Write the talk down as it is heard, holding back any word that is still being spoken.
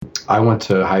I went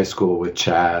to high school with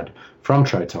Chad from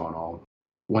Tritonal.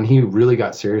 When he really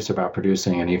got serious about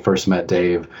producing and he first met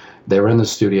Dave, they were in the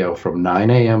studio from 9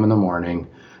 a.m. in the morning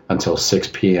until 6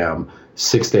 p.m.,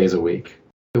 6 days a week.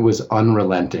 It was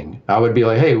unrelenting. I would be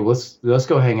like, hey, let's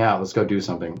go hang out. Let's go do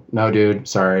something. No, dude,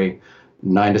 sorry.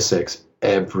 9 to 6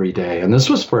 every day. And this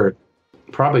was for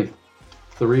probably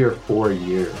 3 or 4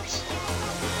 years.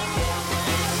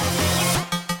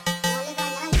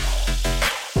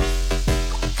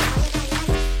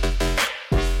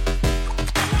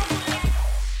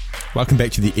 Welcome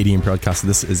back to the EDM Podcast.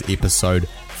 This is episode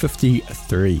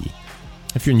 53.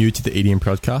 If you're new to the EDM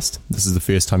Podcast, this is the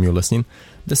first time you're listening.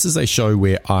 This is a show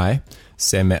where I,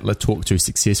 Sam Matler, talk to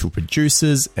successful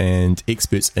producers and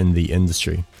experts in the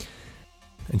industry.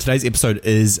 And today's episode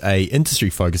is a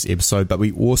industry-focused episode, but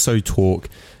we also talk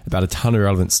about a ton of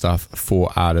relevant stuff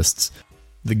for artists.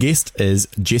 The guest is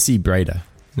Jesse Brede.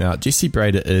 Now, Jesse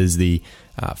Brede is the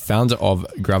founder of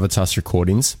Gravitas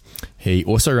Recordings. He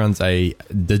also runs a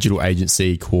digital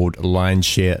agency called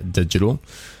Lionshare Digital.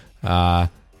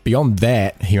 Beyond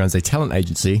that, he runs a talent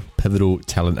agency, Pivotal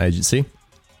Talent Agency.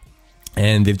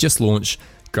 And they've just launched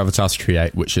Gravitas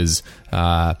Create, which is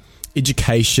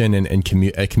education and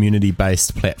a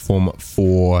community-based platform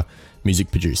for music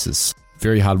producers.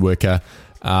 Very hard worker.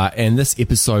 And this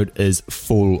episode is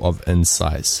full of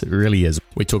insights. It really is.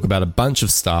 We talk about a bunch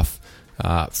of stuff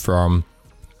from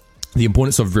the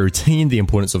importance of routine, the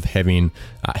importance of having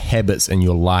habits in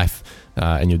your life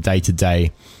and your day-to-day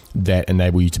that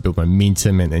enable you to build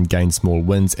momentum and gain small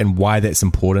wins, and why that's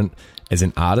important as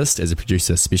an artist, as a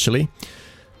producer especially.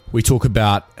 We talk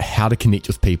about how to connect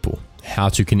with people, how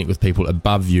to connect with people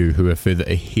above you who are further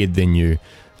ahead than you,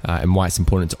 and why it's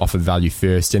important to offer value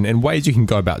first, and ways you can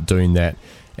go about doing that.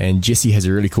 And Jesse has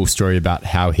a really cool story about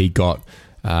how he got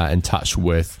in touch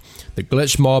with the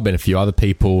Glitch Mob and a few other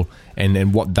people,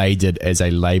 and what they did as a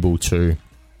label to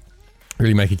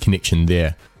really make a connection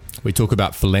there. We talk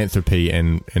about philanthropy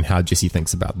and how Jesse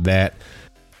thinks about that,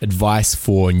 advice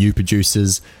for new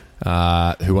producers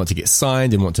who want to get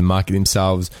signed and want to market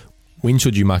themselves. When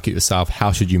should you market yourself?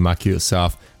 How should you market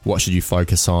yourself? What should you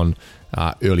focus on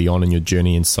early on in your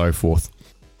journey, and so forth.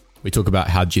 We talk about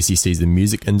how Jesse sees the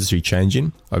music industry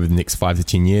changing over the next 5 to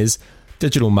 10 years,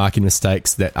 digital marketing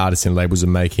mistakes that artists and labels are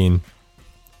making,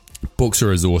 books or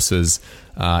resources,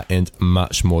 and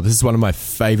much more. This is one of my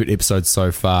favorite episodes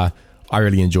so far. I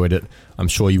really enjoyed it. I'm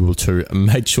sure you will too.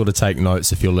 Make sure to take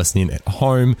notes if you're listening at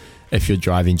home. If you're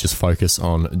driving, just focus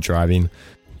on driving.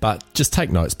 But just take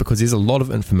notes, because there's a lot of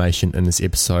information in this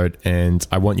episode and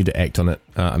I want you to act on it.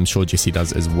 I'm sure Jesse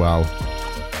does as well.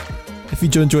 If you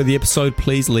do enjoy the episode,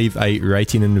 please leave a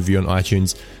rating and review on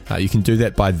iTunes. You can do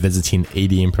that by visiting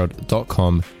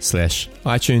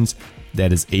edmprod.com/iTunes.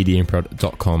 That is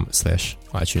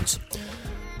edmprod.com/iTunes.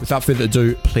 Without further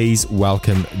ado, please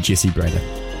welcome Jesse Brede.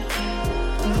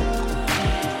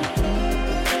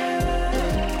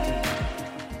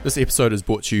 This episode is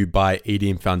brought to you by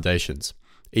EDM Foundations.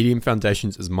 EDM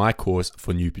Foundations is my course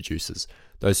for new producers,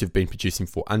 those who've been producing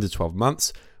for under 12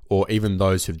 months, or even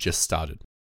those who've just started.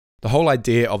 The whole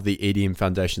idea of the EDM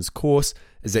Foundations course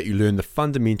is that you learn the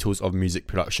fundamentals of music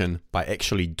production by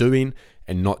actually doing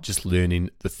and not just learning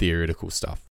the theoretical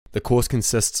stuff. The course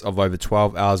consists of over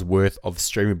 12 hours worth of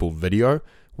streamable video,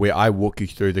 where I walk you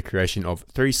through the creation of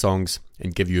 3 songs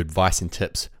and give you advice and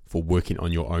tips for working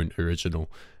on your own original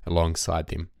alongside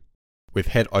them. We've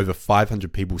had over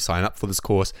 500 people sign up for this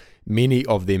course. Many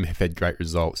of them have had great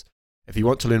results. If you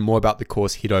want to learn more about the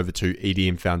course, head over to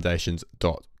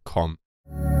edmfoundations.com.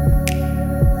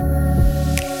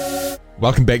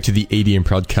 Welcome back to the EDM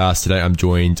Podcast. Today I'm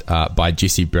joined by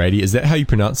Jesse Brede. Is that how you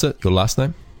pronounce it, your last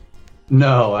name?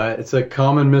 No, it's a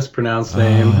common mispronounced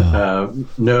name.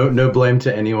 No blame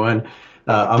to anyone.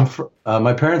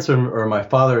 My parents or my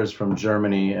father is from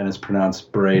Germany, and it's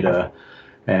pronounced Brede.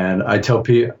 And I tell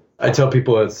people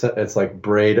it's like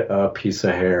braid a piece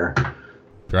of hair.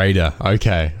 Brede.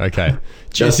 Okay.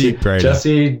 Jesse Brede.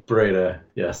 Jesse Brede.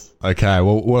 Yes. Okay.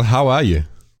 Well, how are you?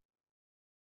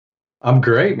 I'm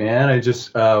great, man. I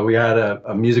just we had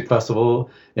a music festival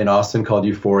in Austin called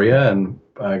Euphoria, and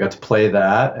I got to play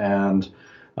that. And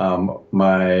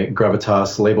my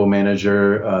Gravitas label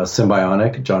manager,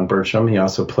 Symbionic, John Burcham, he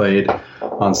also played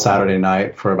on Saturday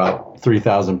night for about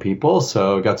 3,000 people.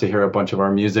 So I got to hear a bunch of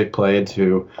our music played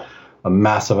to a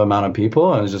massive amount of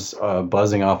people, and I was just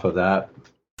buzzing off of that.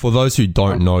 For those who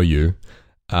don't know you,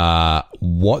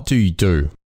 what do you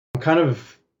do? I'm kind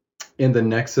of in the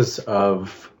nexus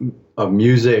of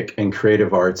music and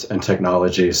creative arts and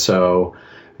technology. So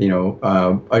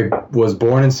I was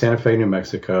born in Santa Fe, New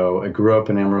Mexico. I grew up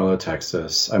in Amarillo,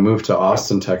 Texas. I moved to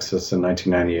Austin, Texas in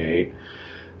 1998.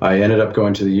 I ended up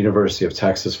going to the University of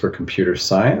Texas for computer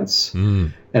science.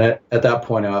 And at that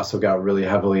point, I also got really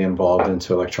heavily involved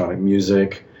into electronic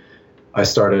music. I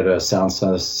started a sound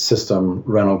system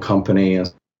rental company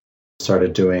and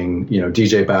started doing,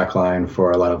 DJ backline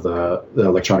for a lot of the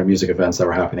electronic music events that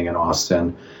were happening in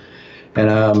Austin.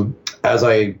 And as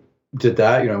I did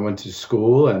that, I went to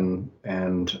school,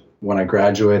 and when I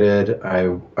graduated,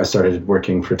 I started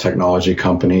working for technology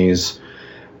companies.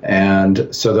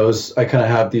 And so I kind of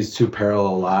have these two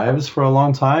parallel lives for a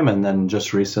long time. And then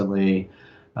just recently,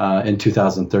 in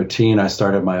 2013, I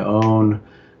started my own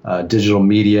digital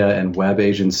media and web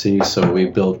agency. So we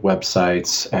build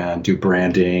websites and do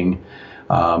branding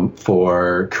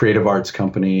for creative arts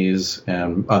companies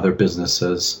and other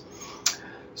businesses.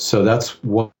 So that's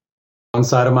one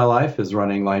side of my life is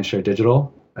running Lionshare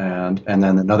Digital. And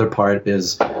then another part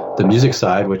is the music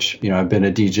side, which, I've been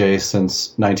a DJ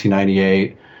since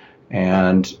 1998.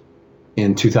 And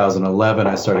in 2011,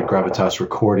 I started Gravitas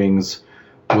Recordings,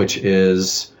 which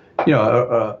is,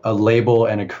 a label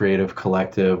and a creative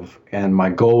collective. And my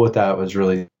goal with that was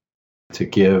really to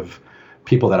give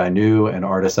people that I knew and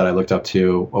artists that I looked up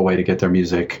to a way to get their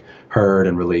music heard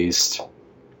and released.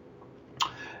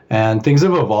 And things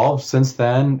have evolved since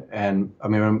then. And I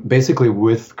mean, basically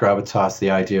with Gravitas,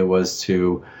 the idea was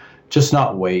to just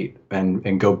not wait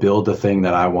and go build the thing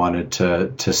that I wanted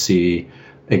to see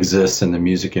exist in the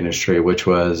music industry, which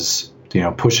was,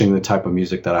 pushing the type of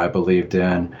music that I believed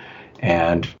in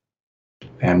and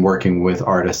working with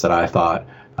artists that I thought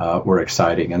were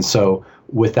exciting. And so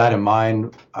with that in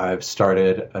mind, I've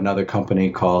started another company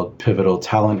called Pivotal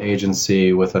Talent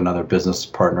Agency with another business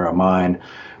partner of mine,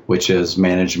 which is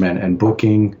management and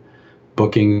bookings.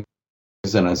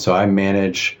 And so I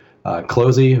manage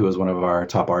Closey, who is one of our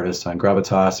top artists on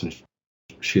Gravitas, and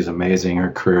she's amazing.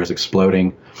 Her career is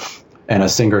exploding. And a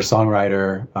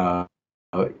singer-songwriter,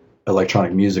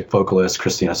 electronic music vocalist,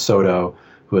 Christina Soto,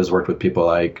 who has worked with people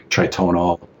like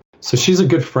Tritonal. So she's a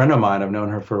good friend of mine. I've known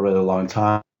her for a really long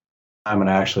time. And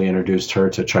I actually introduced her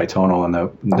to Tritonal, and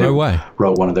they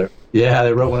wrote one of their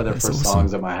first awesome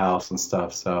songs at my house and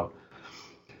stuff. So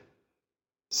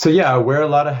yeah, I wear a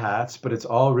lot of hats, but it's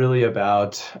all really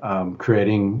about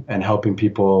creating and helping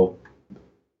people,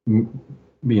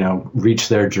 reach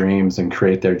their dreams and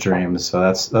create their dreams. So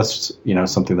that's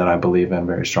something that I believe in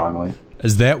very strongly.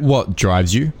 Is that what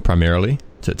drives you primarily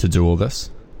to do all this?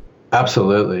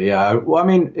 Absolutely, yeah. Well, I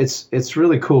mean, it's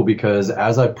really cool because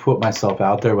as I put myself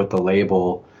out there with the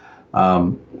label,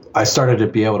 I started to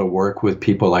be able to work with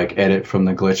people like Edit from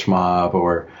the Glitch Mob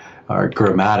or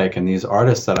Grammatic, and these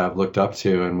artists that I've looked up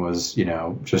to and was,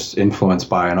 just influenced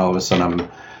by, and all of a sudden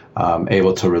I'm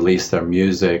able to release their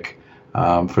music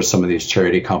for some of these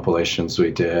charity compilations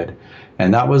we did.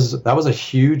 And that was a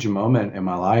huge moment in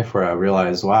my life where I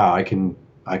realized, wow, I can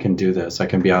do this. I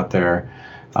can be out there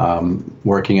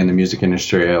working in the music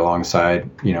industry alongside,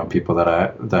 people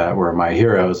that were my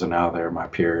heroes, and now they're my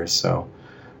peers. So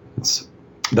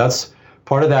that's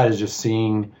part of that is just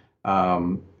seeing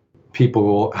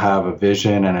people have a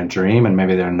vision and a dream, and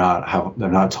maybe they're not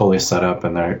totally set up,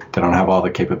 and they don't have all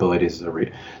the capabilities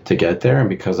to get there. And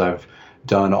because I've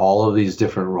done all of these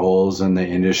different roles in the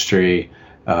industry,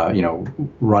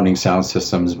 running sound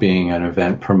systems, being an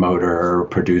event promoter or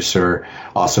producer,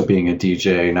 also being a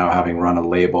DJ, now having run a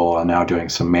label, and now doing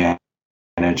some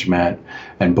management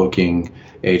and booking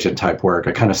agent type work.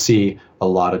 I kind of see a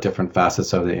lot of different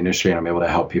facets of the industry, and I'm able to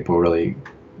help people really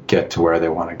get to where they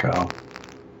want to go.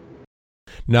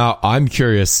 Now, I'm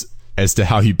curious as to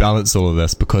how you balance all of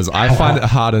this, because I find it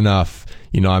hard enough.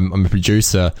 I'm a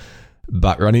producer,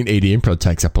 but running EDM Prod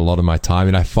takes up a lot of my time,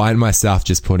 and I find myself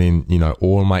just putting,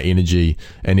 all my energy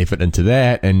and effort into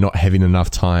that and not having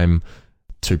enough time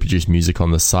to produce music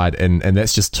on the side. And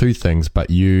that's just two things. But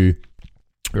you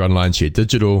run Lionshare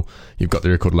Digital, you've got the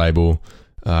record label,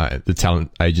 the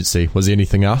talent agency. Was there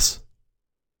anything else?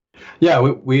 Yeah,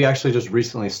 we actually just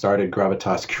recently started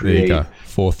Gravitas Create. There you go.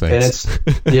 4 things.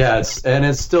 And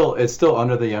it's still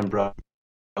under the umbrella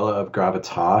of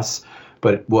Gravitas.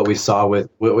 But what we saw with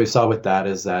that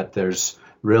is that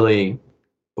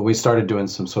we started doing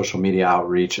some social media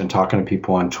outreach and talking to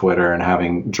people on Twitter and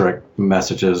having direct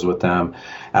messages with them,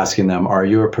 asking them, are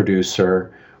you a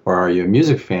producer or are you a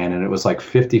music fan? And it was like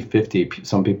 50-50.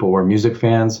 Some people were music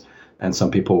fans and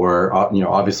some people were,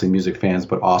 obviously music fans,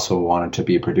 but also wanted to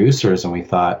be producers. And we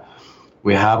thought,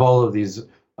 we have all of these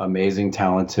amazing,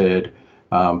 talented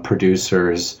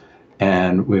producers,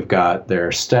 and we've got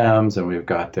their stems, and we've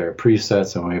got their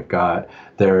presets, and we've got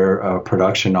their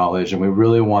production knowledge, and we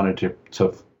really wanted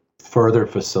to further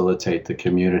facilitate the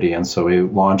community. And so we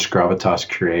launched Gravitas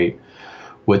Create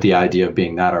with the idea of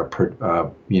being that our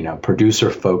producer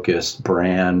focused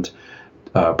brand,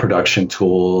 production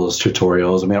tools,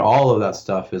 tutorials. I mean, all of that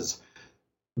stuff is,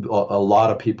 a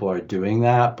lot of people are doing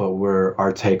that, but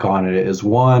our take on it is,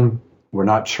 one, we're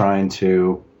not trying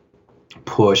to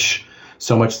push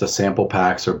so much the sample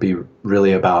packs or be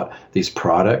really about these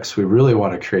products. We really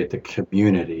want to create the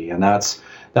community, and that's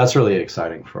really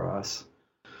exciting for us.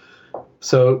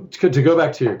 So to go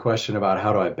back to your question about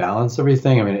how do I balance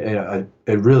everything, I mean,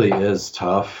 it really is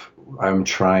tough. I'm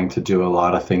trying to do a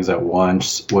lot of things at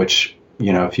once, which,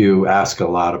 if you ask a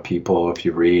lot of people, if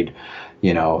you read,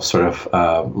 sort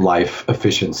of life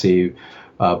efficiency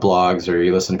blogs, or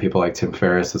you listen to people like Tim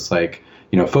Ferriss, it's like,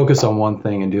 focus on one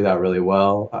thing and do that really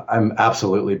well. I'm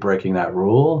absolutely breaking that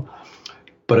rule.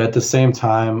 But at the same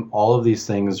time, all of these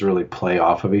things really play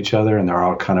off of each other, and they're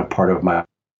all kind of part of my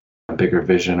bigger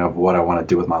vision of what I want to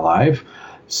do with my life.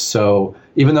 So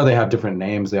even though they have different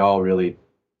names, they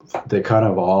kind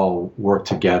of all work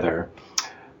together.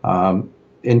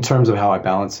 In terms of how I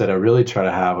balance it, I really try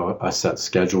to have a set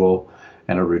schedule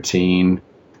and a routine.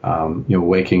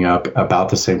 Waking up about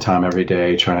the same time every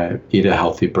day, trying to eat a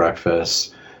healthy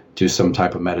breakfast, do some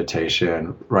type of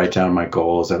meditation, write down my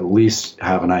goals, at least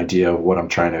have an idea of what I'm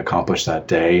trying to accomplish that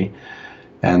day,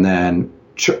 and then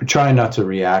try not to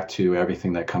react to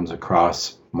everything that comes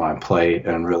across my plate,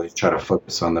 and really try to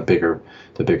focus on the bigger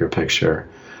picture.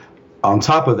 On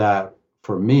top of that,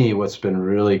 for me, what's been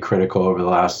really critical over the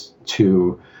last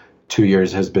two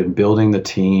years has been building the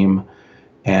team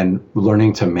and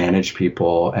learning to manage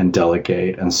people and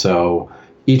delegate. And so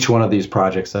each one of these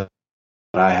projects that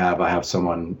I have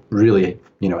someone really,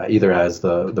 either as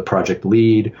the project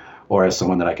lead or as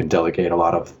someone that I can delegate a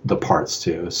lot of the parts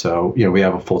to. So, we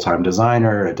have a full-time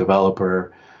designer, a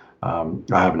developer. I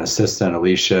have an assistant,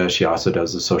 Alicia. She also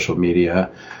does the social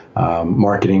media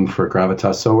marketing for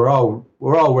Gravitas. So we're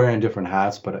all wearing different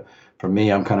hats, but for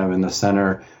me, I'm kind of in the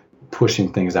center,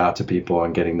 pushing things out to people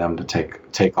and getting them to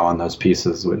take on those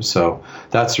pieces. So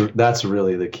that's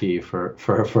really the key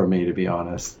for me, to be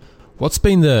honest. What's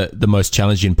been the most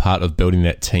challenging part of building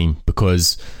that team?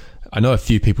 Because I know a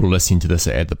few people listening to this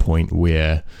are at the point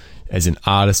where, as an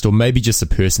artist, or maybe just a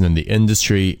person in the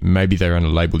industry, maybe they run a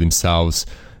label themselves,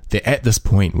 they're at this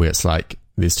point where it's like,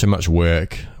 there's too much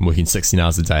work. I'm working 16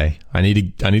 hours a day. I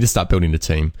need to start building a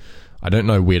team. I don't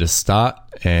know where to start,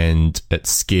 and it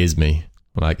scares me.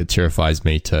 Like, it terrifies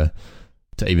me to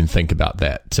even think about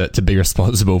that, to be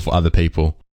responsible for other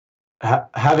people.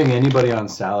 Having anybody on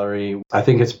salary, I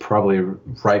think it's probably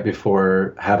right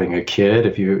before having a kid.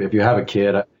 If you have a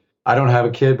kid, I don't have a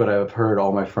kid, but I've heard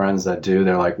all my friends that do.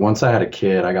 They're like, once I had a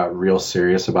kid, I got real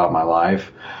serious about my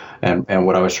life and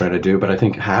what I was trying to do. But I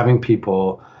think having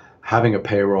a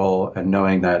payroll and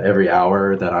knowing that every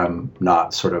hour that I'm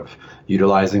not sort of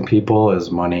utilizing people is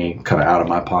money kind of out of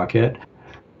my pocket.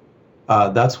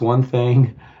 That's one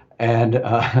thing. And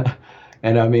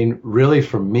I mean, really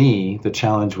for me, the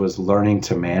challenge was learning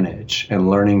to manage and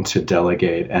learning to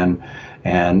delegate. And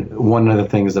one of the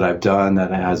things that I've done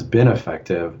that has been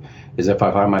effective is if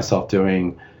I find myself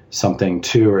doing something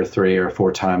 2 or 3 or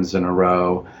 4 times in a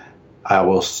row, I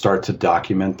will start to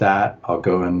document that. I'll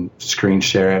go and screen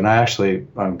share it. And I actually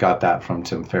got that from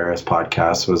Tim Ferriss'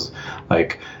 podcast, was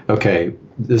like, okay,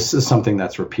 this is something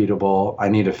that's repeatable. I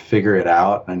need to figure it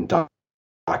out and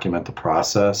document the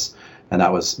process. And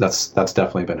that's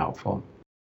definitely been helpful.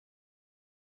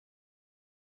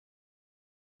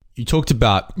 You talked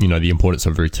about, the importance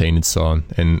of routine and so on.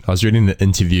 And I was reading the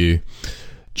interview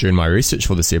during my research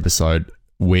for this episode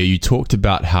where you talked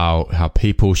about how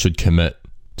people should commit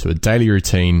to a daily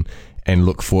routine and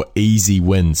look for easy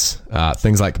wins.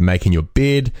 Things like making your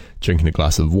bed, drinking a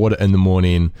glass of water in the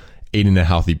morning, eating a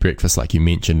healthy breakfast like you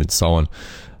mentioned, and so on.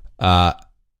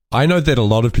 I know that a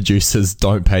lot of producers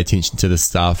don't pay attention to this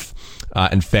stuff.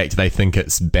 In fact, they think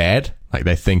it's bad. Like,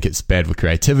 they think it's bad for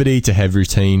creativity to have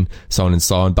routine, so on and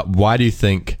so on. But why do you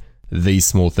think these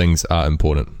small things are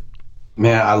important?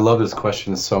 Man, I love this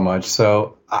question so much.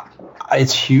 So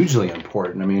it's hugely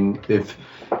important. I mean,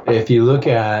 if you look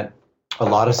at a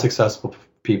lot of successful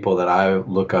people that I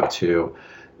look up to,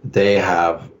 they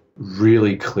have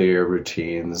really clear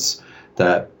routines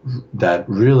that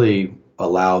really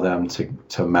allow them to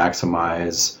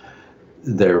maximize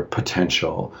their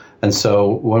potential. And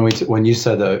so when you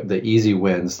said the easy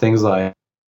wins, things like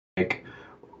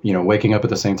waking up at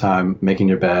the same time, making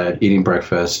your bed, eating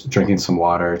breakfast, drinking some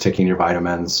water, taking your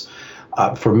vitamins,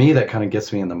 For me, that kind of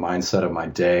gets me in the mindset of my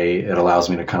day. It allows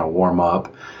me to kind of warm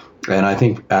up. And I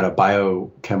think at a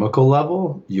biochemical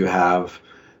level, you have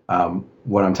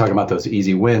what I'm talking about, those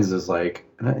easy wins is like,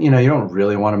 you don't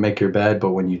really want to make your bed,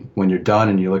 but when you're done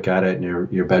and you look at it and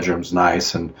your bedroom's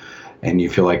nice and you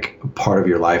feel like part of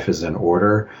your life is in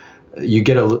order, you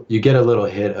get a little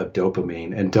hit of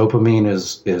dopamine, and dopamine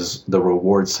is the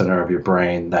reward center of your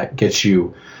brain that gets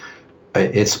you.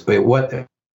 What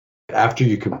after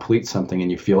you complete something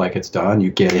and you feel like it's done, you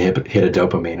get a hit of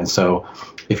dopamine. And so,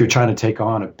 if you're trying to take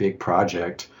on a big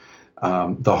project,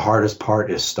 the hardest part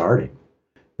is starting.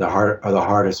 The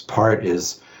hardest part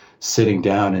is sitting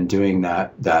down and doing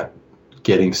that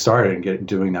getting started and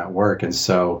doing that work. And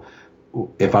so,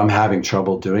 if I'm having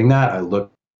trouble doing that, I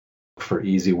look for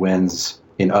easy wins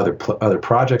in other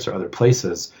projects or other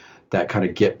places that kind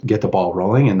of get the ball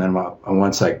rolling. And then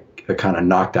once I kind of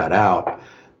knock that out,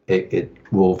 it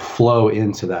will flow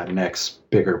into that next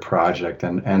bigger project.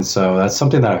 And so that's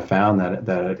something that I found that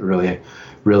it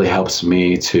really helps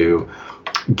me to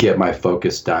get my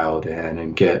focus dialed in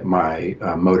and get my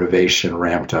motivation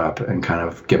ramped up and kind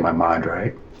of get my mind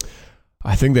right.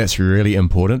 I think that's really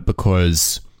important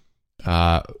because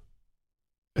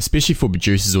especially for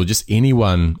producers or just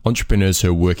entrepreneurs who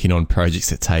are working on projects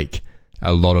that take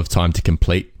a lot of time to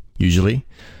complete, usually.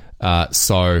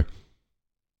 So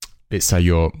let's say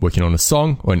you're working on a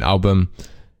song or an album.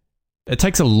 It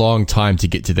takes a long time to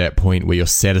get to that point where you're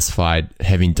satisfied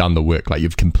having done the work, like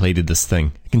you've completed this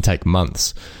thing. It can take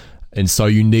months. And so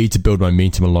you need to build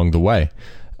momentum along the way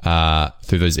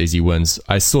through those easy wins.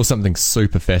 I saw something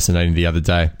super fascinating the other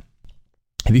day.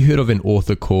 Have you heard of an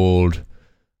author called,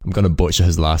 I'm going to butcher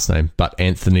his last name, but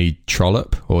Anthony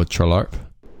Trollope or Trollope?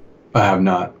 I have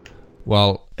not.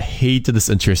 Well, he did this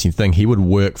interesting thing. He would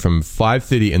work from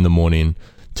 5:30 in the morning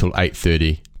till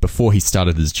 8:30 before he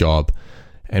started his job.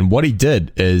 And what he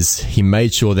did is he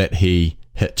made sure that he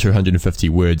hit 250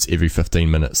 words every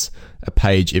 15 minutes, a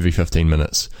page every 15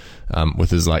 minutes, with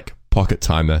his like pocket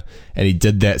timer. And he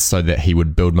did that so that he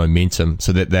would build momentum,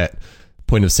 so that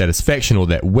point of satisfaction or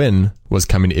that win was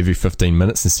coming every 15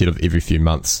 minutes instead of every few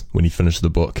months when he finished the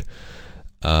book.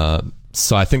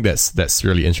 So I think that's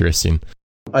really interesting.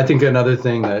 I think another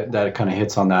thing that kind of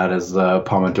hits on that is the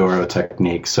Pomodoro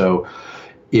technique. So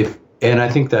and I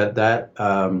think that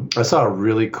I saw a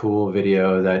really cool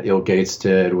video that Il Gates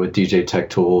did with DJ Tech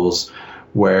Tools,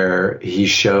 where he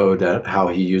showed how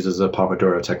he uses a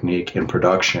Pomodoro technique in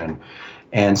production.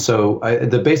 And so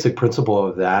the basic principle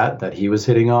of that he was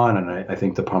hitting on, and I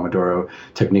think the Pomodoro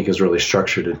technique is really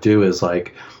structured to do, is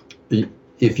like,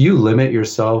 if you limit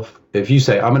yourself, if you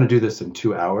say, I'm going to do this in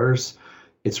 2 hours,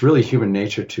 it's really human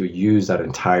nature to use that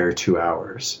entire 2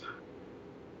 hours.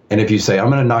 And if you say, I'm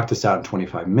going to knock this out in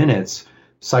 25 minutes,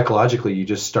 psychologically, you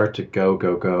just start to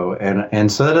go.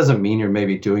 And so that doesn't mean you're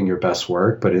maybe doing your best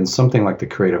work, but in something like the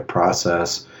creative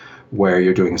process where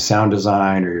you're doing sound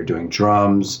design or you're doing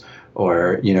drums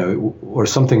or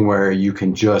something where you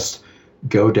can just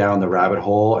go down the rabbit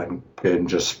hole and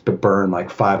just burn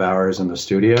like 5 hours in the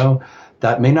studio,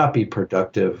 that may not be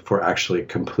productive for actually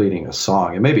completing a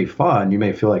song. It may be fun. You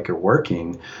may feel like you're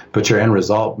working, but your end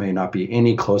result may not be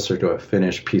any closer to a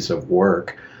finished piece of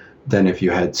work than if you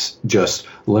had just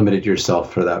limited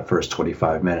yourself for that first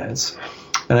 25 minutes.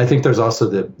 And I think there's also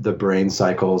the brain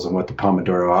cycles, and what the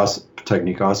Pomodoro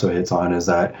technique also hits on is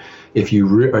that if you're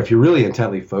really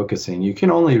intently focusing, you can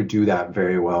only do that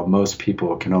very well. Most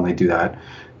people can only do that,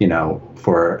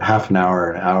 for half an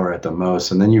hour at the most.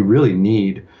 And then you really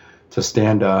need to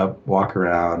stand up, walk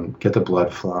around, get the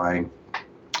blood flowing.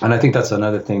 And I think that's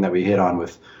another thing that we hit on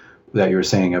with that you were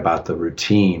saying about the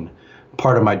routine.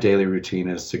 Part of my daily routine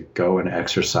is to go and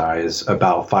exercise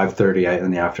about 5:30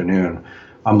 in the afternoon.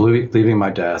 I'm leaving my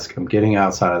desk. I'm getting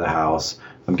outside of the house.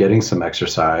 I'm getting some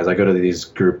exercise. I go to these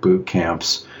group boot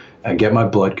camps and get my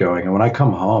blood going. And when I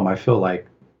come home, I feel like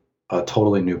a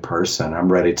totally new person.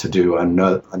 I'm ready to do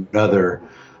another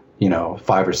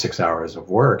 5 or 6 hours of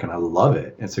work, and I love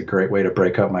it. It's a great way to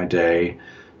break up my day.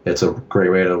 It's a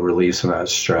great way to release some of that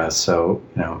stress. So,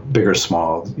 big or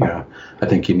small, I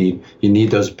think you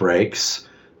need those breaks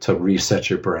to reset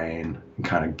your brain and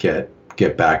kind of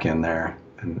get back in there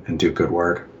and do good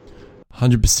work.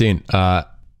 100%.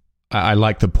 I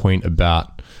like the point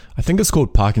about, I think it's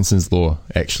called Parkinson's Law,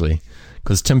 actually,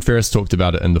 because Tim Ferriss talked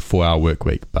about it in the 4-hour work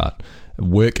week, but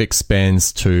work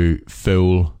expands to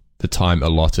fill the time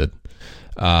allotted.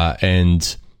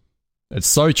 And it's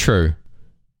so true.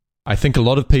 I think a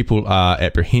lot of people are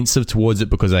apprehensive towards it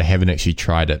because they haven't actually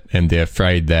tried it, and they're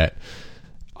afraid that,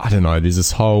 I don't know, there's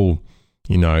this whole,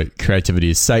 creativity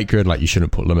is sacred, like you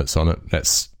shouldn't put limits on it.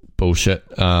 That's bullshit.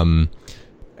 And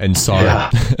And so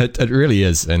it really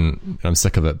is, and I'm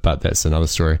sick of it, but that's another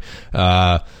story.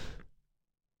 I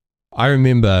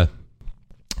remember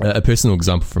a personal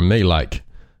example from me, like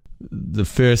the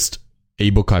first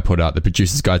ebook I put out, The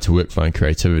Producer's Guide to Workflow and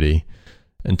Creativity,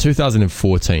 in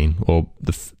 2014, or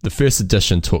the first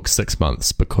edition took 6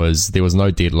 months because there was no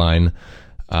deadline.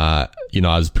 I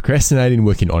was procrastinating,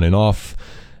 working on and off.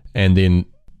 And then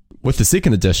with the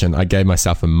second edition, I gave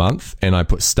myself a month and I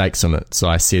put stakes on it. So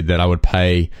I said that I would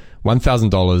pay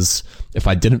 $1,000 if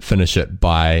I didn't finish it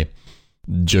by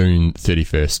June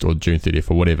 31st or June 30th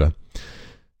or whatever.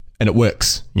 And it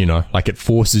works, like it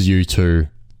forces you to,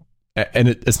 and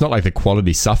it's not like the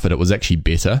quality suffered, it was actually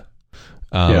better.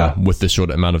 With the short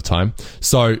amount of time.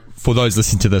 So for those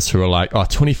listening to this who are like,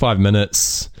 25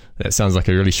 minutes, that sounds like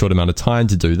a really short amount of time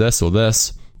to do this or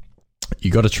this, you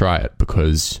got to try it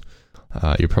because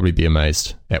you'll probably be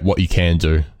amazed at what you can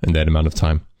do in that amount of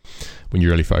time when you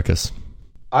really focus.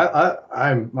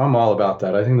 I'm all about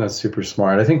that. I think that's super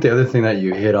smart. I think the other thing that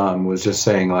you hit on was just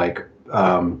saying like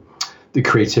the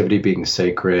creativity being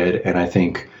sacred, and I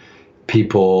think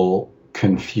people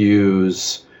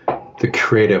confuse the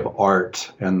creative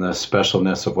art and the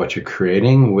specialness of what you're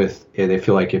creating with, they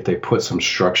feel like if they put some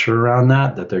structure around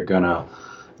that they're gonna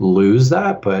lose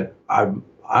that. But I'm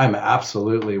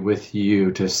absolutely with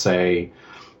you to say,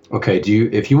 okay,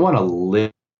 if you want to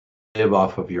live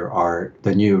off of your art,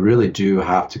 then you really do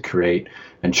have to create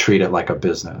and treat it like a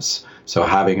business. So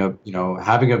having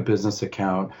a business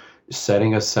account,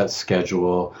 setting a set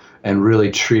schedule, and really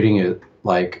treating it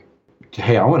like,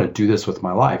 hey, I want to do this with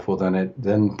my life. Well,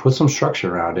 then put some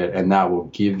structure around it, and that will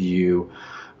give you,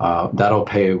 that'll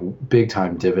pay big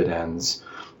time dividends.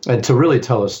 And to really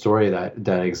tell a story that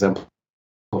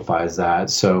exemplifies that.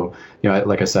 So,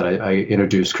 like I said, I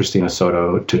introduced Christina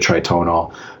Soto to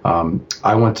Tritonal.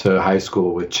 I went to high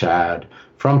school with Chad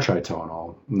from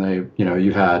Tritonal. And they,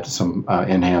 you've had some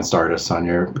enhanced artists on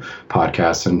your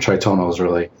podcast, and Tritonal is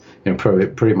really,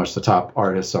 pretty much the top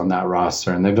artists on that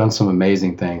roster, and they've done some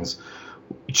amazing things.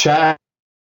 Chad,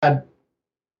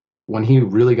 when he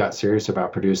really got serious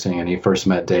about producing and he first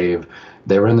met Dave,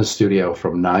 they were in the studio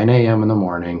from 9 a.m. in the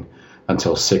morning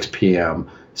until 6 p.m.,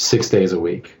 6 days a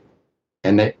week.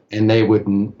 And they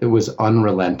would, it was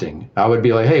unrelenting. I would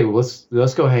be like, hey,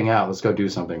 let's go hang out. Let's go do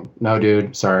something. No,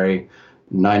 dude, sorry.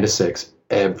 9 to 6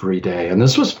 every day. And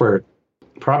this was for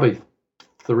probably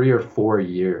 3 or 4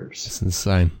 years. It's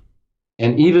insane.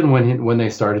 And even when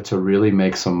they started to really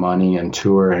make some money and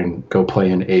tour and go play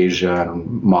in Asia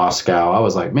and Moscow, I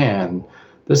was like, man,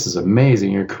 this is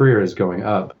amazing. Your career is going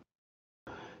up.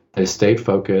 They stayed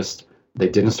focused. They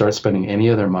didn't start spending any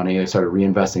of their money. They started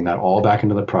reinvesting that all back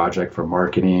into the project for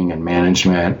marketing and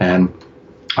management. And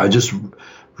I just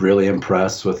really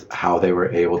impressed with how they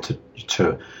were able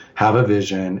to have a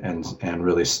vision and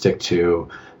really stick to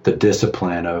the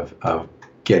discipline of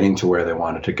getting to where they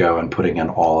wanted to go and putting in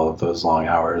all of those long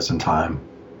hours and time.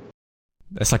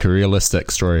 That's like a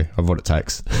realistic story of what it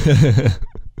takes.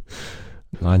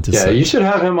 9 to 6. You should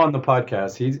have him on the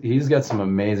podcast. He's got some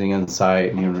amazing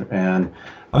insight, and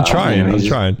I'm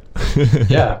trying.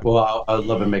 Yeah, well, I'd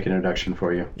love to make an introduction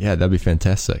for you. Yeah, that'd be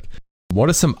fantastic. What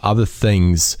are some other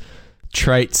things,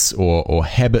 traits or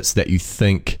habits that you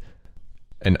think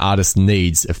an artist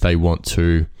needs if they want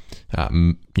to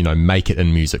make it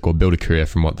in music or build a career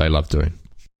from what they love doing?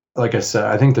 Like I said,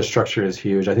 I think the structure is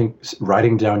huge. I think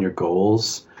writing down your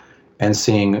goals and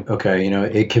seeing, okay,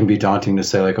 it can be daunting to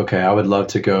say like, okay, I would love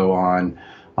to go on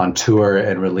tour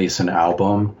and release an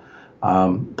album.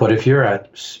 But if you're at,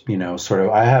 sort of,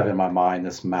 I have in my mind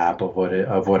this map of what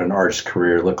an artist's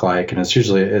career look like. And it's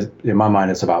usually, in my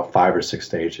mind, it's about 5 or 6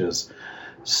 stages.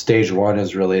 Stage 1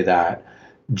 is really that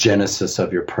genesis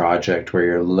of your project where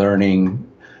you're learning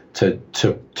to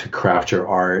craft your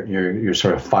art. You're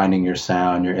sort of finding your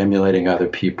sound. You're emulating other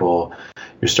people.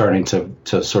 You're starting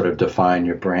to sort of define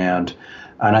your brand.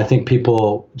 And I think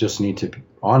people just need to,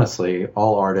 honestly,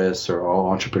 all artists or all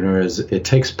entrepreneurs, it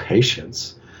takes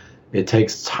patience. It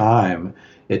takes time.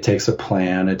 It takes a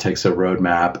plan. It takes a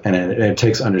roadmap. And it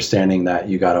takes understanding that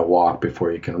you got to walk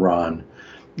before you can run.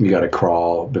 You got to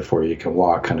crawl before you can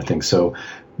walk, kind of thing. So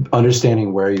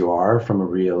understanding where you are from a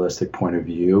realistic point of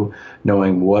view,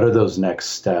 knowing what are those next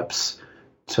steps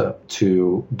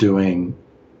to getting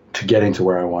to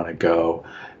where I want to go,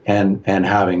 and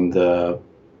having the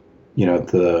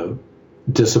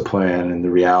discipline and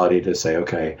the reality to say,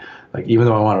 okay, like even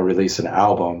though I want to release an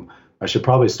album, I should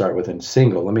probably start with a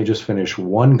single. Let me just finish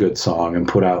one good song and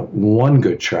put out one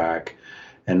good track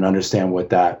and understand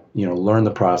what that, learn the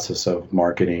process of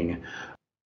marketing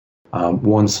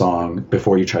one song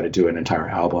before you try to do an entire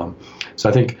album. So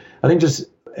I think just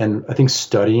and I think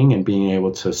studying and being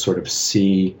able to sort of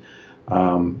see,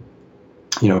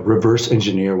 reverse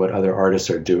engineer what other artists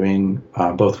are doing,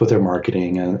 both with their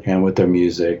marketing and with their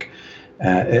music,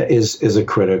 is a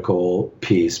critical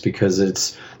piece, because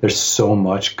there's so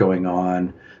much going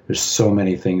on. There's so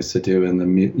many things to do in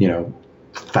the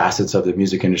facets of the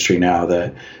music industry now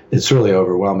that it's really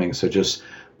overwhelming. So just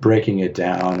breaking it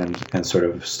down and sort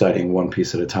of studying one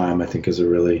piece at a time, I think, is a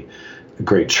really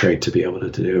great trait to be able to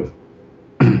do,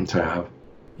 to have.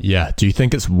 Yeah. Do you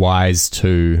think it's wise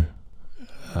to,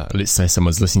 let's say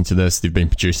someone's listening to this, they've been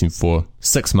producing for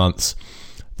 6 months,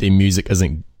 their music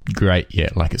isn't great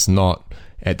yet, like it's not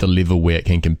at the level where it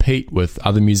can compete with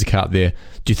other music out there.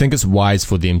 Do you think it's wise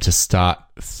for them to start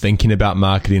thinking about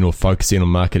marketing or focusing on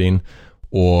marketing,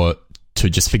 or to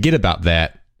just forget about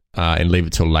that and leave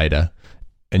it till later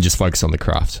and just focus on the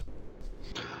craft?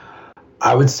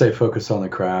 I would say focus on the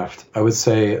craft. I would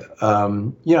say,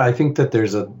 I think that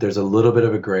there's a little bit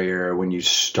of a gray area when you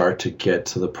start to get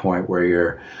to the point where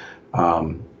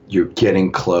you're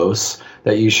getting close,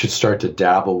 that you should start to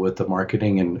dabble with the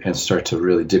marketing and start to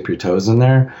really dip your toes in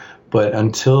there. But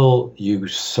until you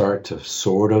start to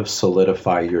sort of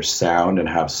solidify your sound and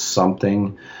have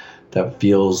something that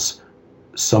feels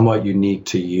somewhat unique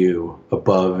to you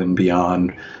above and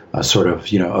beyond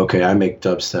okay, I make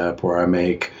dubstep or I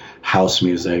make house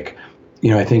music,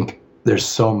 I think there's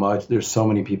so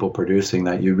many people producing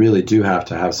that you really do have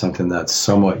to have something that's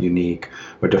somewhat unique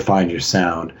or define your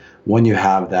sound. When you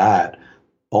have that,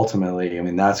 ultimately,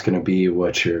 that's going to be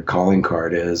what your calling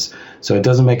card is. So it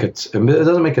doesn't make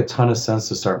a ton of sense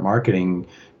to start marketing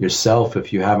yourself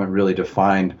if you haven't really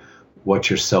defined what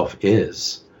yourself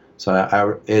is.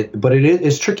 So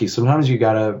it's tricky. Sometimes you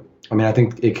gotta. I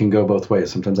think it can go both ways.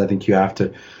 Sometimes I think you have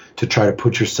to try to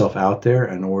put yourself out there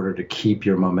in order to keep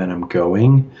your momentum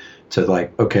going. To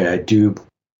like, okay, I do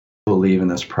believe in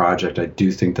this project. I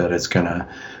do think that it's gonna,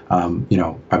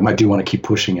 I do want to keep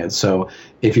pushing it. So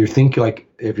if you're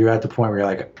at the point where you're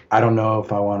like, I don't know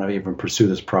if I want to even pursue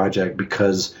this project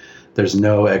because there's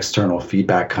no external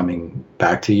feedback coming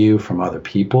back to you from other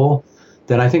people,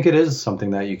 then I think it is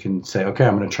something that you can say, okay,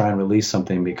 I'm going to try and release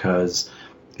something because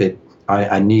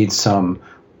I need some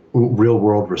real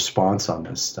world response on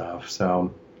this stuff.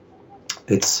 So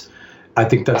I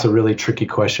think that's a really tricky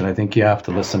question. I think you have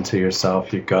to listen to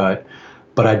yourself, your gut.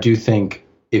 But I do think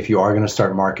if you are going to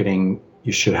start marketing,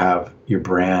 you should have your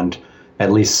brand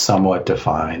at least somewhat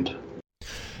defined.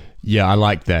 Yeah, I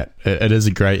like that. It is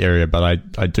a great area, but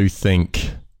I do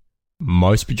think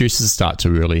most producers start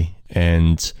too early,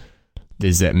 and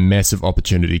there's that massive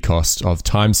opportunity cost of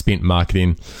time spent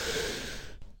marketing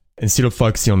instead of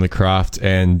focusing on the craft.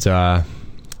 And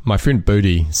my friend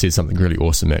Brede said something really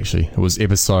awesome, actually. It was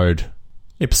episode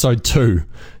 2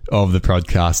 of the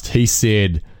podcast. He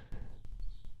said,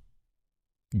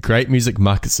 great music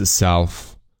markets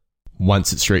itself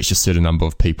once it's reached a certain number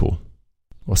of people,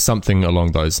 or something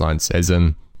along those lines, as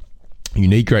in you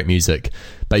need great music,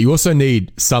 but you also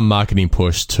need some marketing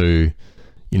push to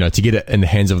get it in the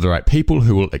hands of the right people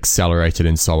who will accelerate it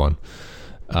and so on.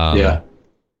 Yeah.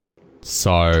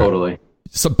 So totally.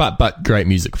 So, but great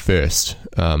music first,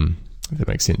 if that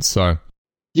makes sense. So,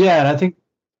 yeah, and I think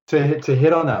to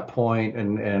hit on that point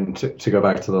and to go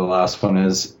back to the last one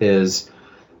is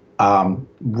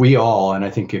we all, and I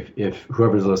think if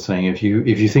whoever's listening, if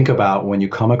you think about when you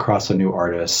come across a new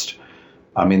artist,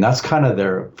 that's kind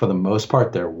of for the most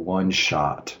part, their one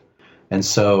shot. And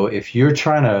so if you're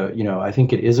trying to, I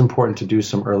think it is important to do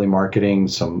some early marketing,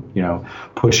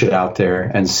 push it out there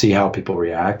and see how people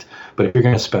react. But if you're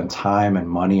going to spend time and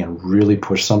money and really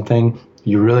push something,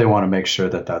 you really want to make sure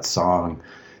that song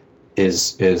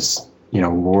is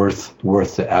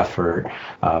worth the effort.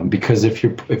 Because if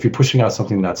you're pushing out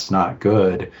something that's not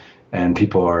good and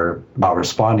people are not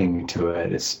responding to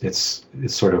it, it's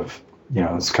sort of,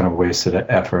 it's kind of wasted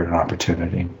effort and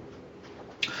opportunity.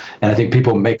 And I think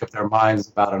people make up their minds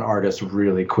about an artist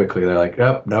really quickly. They're like,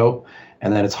 oh, nope.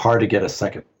 And then it's hard to get a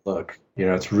second look.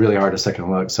 It's really hard to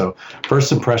second look. So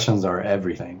first impressions are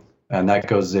everything. And that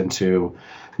goes into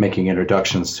making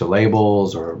introductions to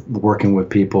labels or working with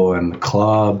people in the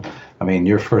club.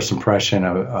 Your first impression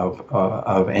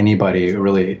of anybody,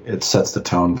 really, it sets the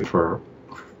tone for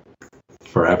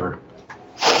forever.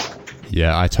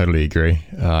 Yeah, I totally agree.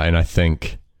 And I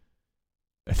think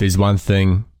if there's one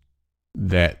thing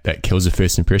that kills the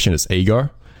first impression, it's ego.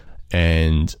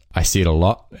 And I see it a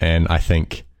lot. And I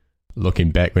think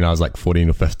looking back when I was like 14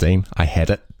 or 15, I had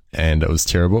it and it was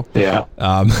terrible. Yeah.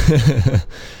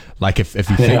 Like if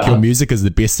you think your music is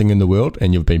the best thing in the world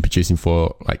and you've been producing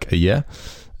for like a year,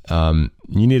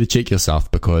 you need to check yourself,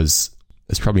 because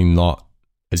it's probably not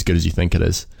as good as you think it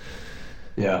is.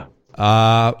 Yeah.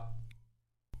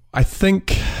 I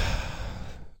think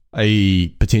a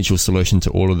potential solution to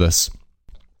all of this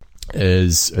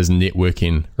is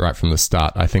networking right from the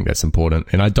start. I think that's important.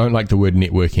 And I don't like the word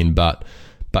networking, but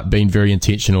being very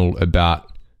intentional about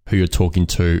who you're talking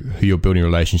to, who you're building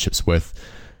relationships with.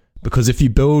 Because if you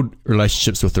build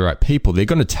relationships with the right people, they're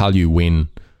going to tell you when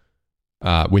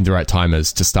the right time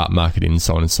is to start marketing and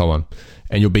so on and so on.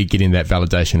 And you'll be getting that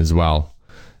validation as well.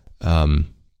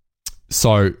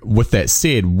 So with that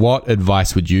said, what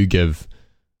advice would you give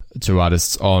to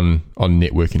artists on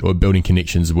networking or building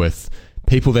connections with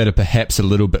people that are perhaps a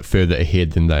little bit further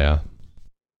ahead than they are?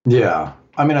 Yeah.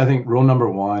 I mean, I think rule number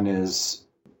one is,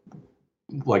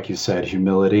 like you said,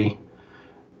 humility,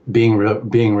 being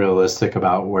realistic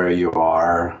about where you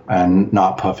are and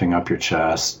not puffing up your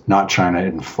chest, not trying to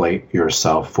inflate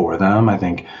yourself for them. I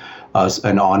think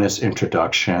an honest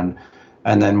introduction,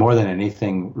 and then more than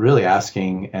anything, really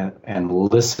asking and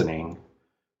listening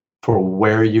for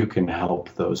where you can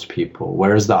help those people.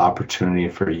 Where's the opportunity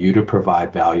for you to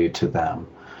provide value to them?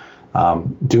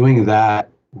 Doing that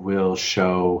will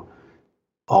show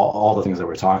all the things that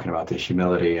we're talking about, the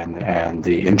humility and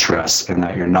the interest, and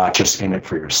that you're not just in it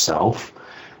for yourself.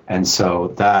 And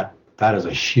so that is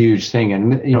a huge thing. And,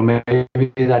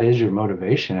 maybe that is your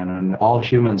motivation, and all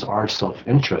humans are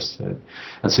self-interested.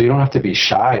 And so you don't have to be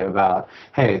shy about,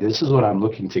 hey, this is what I'm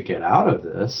looking to get out of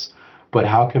this, but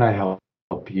how can I help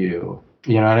you?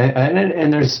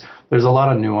 And there's a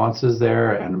lot of nuances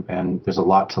there, and there's a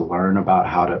lot to learn about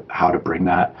how to bring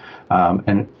that.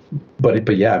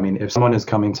 But yeah, I mean, if someone is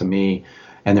coming to me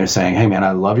and they're saying, hey man,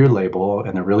 I love your label,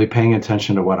 and they're really paying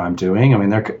attention to what I'm doing, I mean,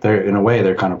 they're in a way,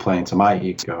 they're kind of playing to my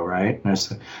ego, right?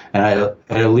 And I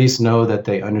at least know that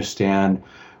they understand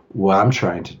what I'm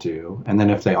trying to do. And then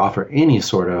if they offer any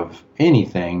sort of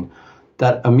anything,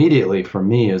 that immediately for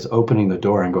me is opening the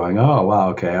door and going, oh wow,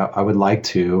 okay, I would like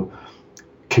to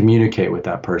communicate with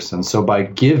that person. So by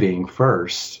giving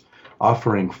first,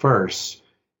 offering first,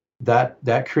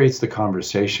 that creates the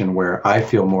conversation where I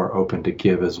feel more open to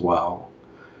give as well.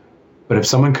 But if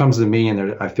someone comes to me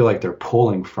and I feel like they're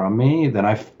pulling from me, then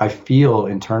I feel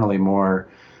internally more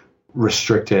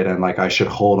restricted and like I should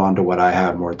hold on to what I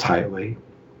have more tightly.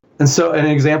 And so an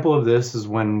example of this is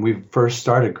when we first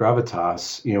started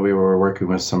Gravitas, we were working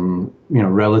with some,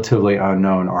 relatively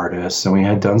unknown artists, and we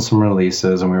had done some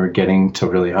releases, and we were getting to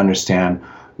really understand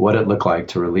what it looked like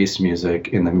to release music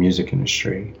in the music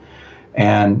industry.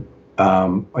 And,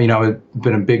 I've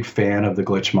been a big fan of the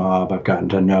Glitch Mob. I've gotten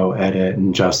to know Edit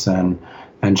and Justin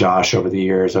and Josh over the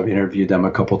years. I've interviewed them a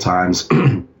couple times.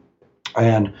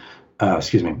 And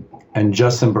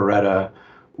Justin Brede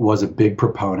was a big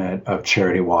proponent of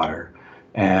charity water.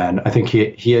 And I think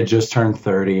he had just turned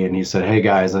 30, and he said, hey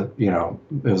guys, I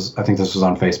think this was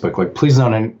on Facebook, like, please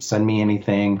don't send me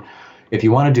anything. If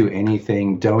you want to do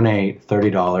anything, donate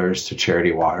 $30 to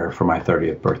charity water for my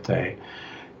 30th birthday.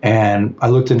 And I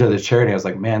looked into the charity. I was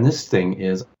like, man, this thing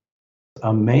is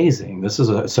amazing. This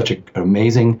is such an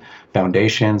amazing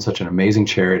foundation, such an amazing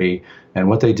charity. And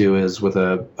what they do is with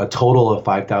a total of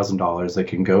 $5,000, they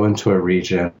can go into a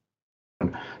region,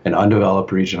 an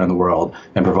undeveloped region in the world,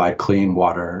 and provide clean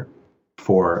water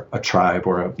for a tribe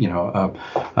or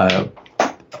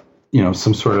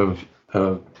some sort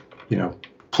of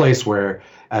place where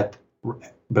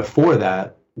before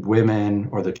that, women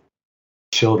or the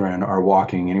children are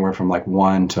walking anywhere from like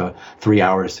 1 to 3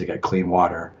 hours to get clean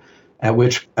water. At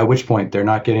which point they're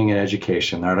not getting an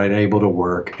education, they're not able to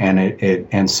work,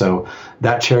 and so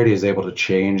that charity is able to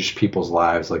change people's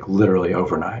lives like literally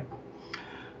overnight.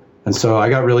 And so I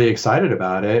got really excited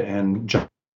about it, and John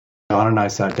and I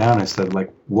sat down and said,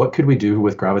 like, what could we do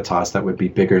with Gravitas that would be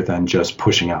bigger than just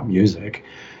pushing out music?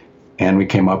 And we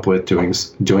came up with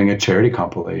doing a charity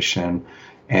compilation,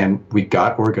 and we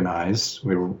got organized.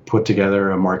 We put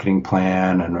together a marketing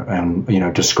plan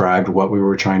and described what we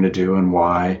were trying to do and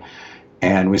why.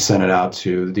 And we sent it out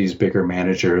to these bigger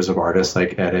managers of artists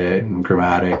like Edit and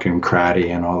Grammatic and Craddy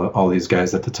and all these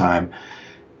guys at the time.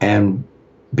 And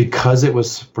because it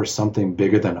was for something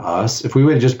bigger than us, if we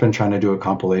would have just been trying to do a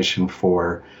compilation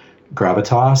for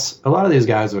Gravitas, a lot of these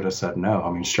guys would have said no, I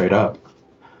mean, straight up.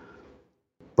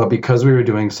 But because we were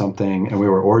doing something and we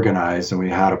were organized and we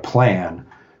had a plan,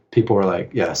 people were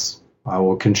like, yes, I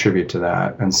will contribute to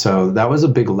that. And so that was a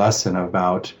big lesson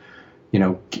about,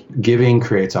 giving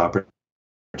creates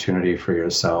opportunity for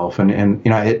yourself. And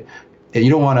you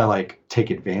don't want to like take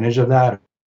advantage of that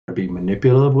or be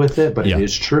manipulative with it, but It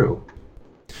is true.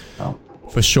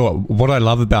 For sure. What I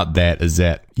love about that is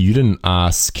that you didn't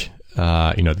ask,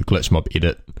 the Glitch Mob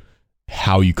Edit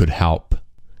how you could help.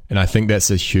 And I think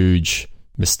that's a huge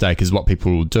mistake is what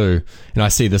people will do. And I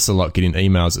see this a lot getting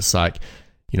emails. It's like,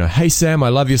 hey Sam, I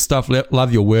love your stuff,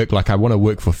 love your work. Like, I want to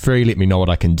work for free. Let me know what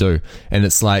I can do. And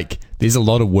it's like, there's a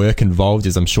lot of work involved,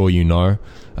 as I'm sure you know,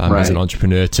 as an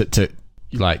entrepreneur, to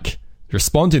like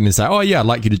respond to them and say, oh yeah, I'd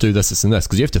like you to do this, this, and this,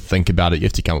 because you have to think about it. You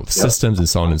have to come up with systems and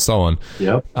so on and so on.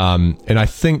 Yep. And I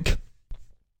think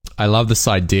I love this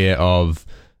idea of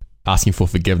asking for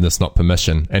forgiveness, not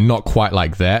permission, and not quite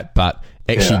like that, but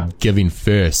actually giving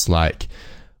first. Like,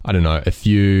 I don't know, if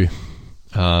you,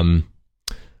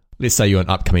 let's say you're an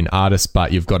upcoming artist,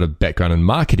 but you've got a background in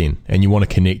marketing and you want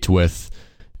to connect with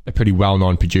a pretty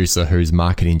well-known producer whose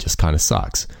marketing just kind of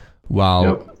sucks.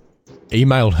 Well,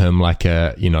 email him like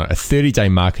a 30-day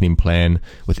marketing plan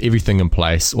with everything in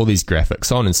place, all these graphics,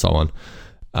 so on and so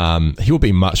on. He will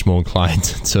be much more inclined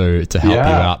to help you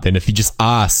out than if you just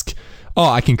ask,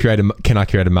 oh, can I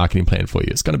create a marketing plan for you?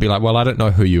 It's going to be like, well, I don't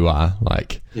know who you are.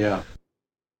 Like, yeah,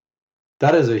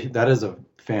 that is a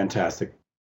fantastic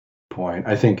point,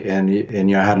 I think. And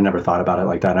I had never thought about it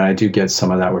like that. And I do get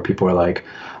some of that where people are like,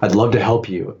 I'd love to help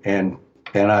you. And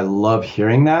I love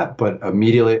hearing that, but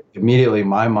immediately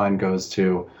my mind goes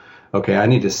to, okay, I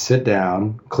need to sit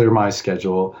down, clear my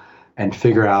schedule, and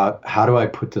figure out, how do I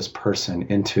put this person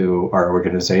into our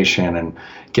organization and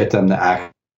get them the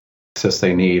access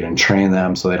they need and train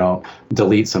them so they don't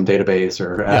delete some database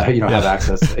or have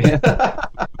access.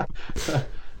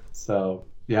 So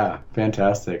yeah,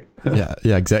 fantastic. yeah,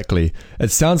 exactly.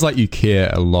 It sounds like you care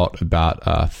a lot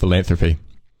about philanthropy.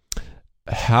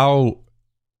 How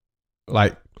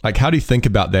do you think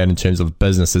about that in terms of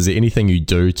business? Is there anything you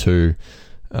do to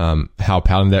help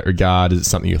out in that regard? Is it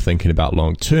something you're thinking about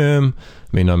long term?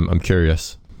 I mean, I'm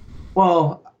curious.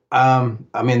 Well,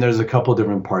 I mean, there's a couple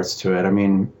different parts to it. I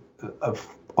mean,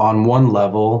 on one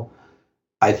level,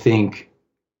 I think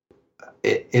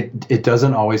it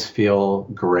doesn't always feel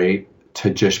great to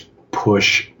just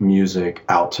push music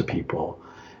out to people.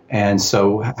 And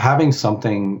so having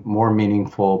something more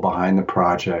meaningful behind the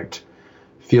project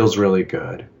feels really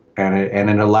good. And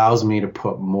it allows me to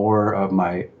put more of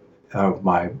my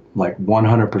like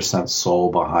 100%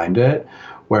 soul behind it,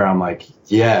 where I'm like,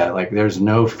 yeah, like there's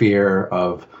no fear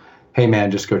of, hey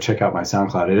man, just go check out my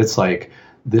SoundCloud. It's like,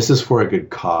 this is for a good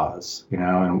cause,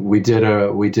 and we did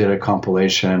a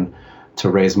compilation to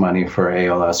raise money for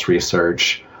ALS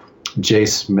research. Jay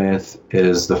Smith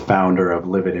is the founder of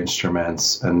Livid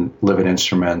Instruments, and Livid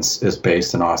Instruments is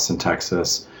based in Austin,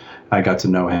 Texas. I got to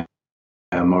know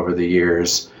him over the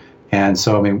years. And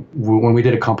so, I mean, when we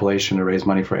did a compilation to raise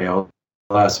money for ALS,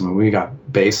 I mean, we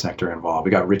got Bass Nectar involved.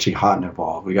 We got Richie Houghton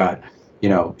involved. We got,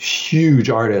 huge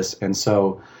artists. And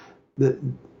so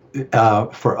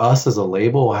for us as a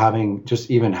label, having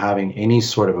any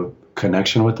sort of a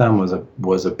connection with them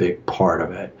was a big part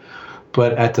of it.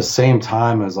 But at the same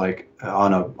time, as like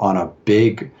on a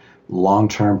big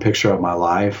long-term picture of my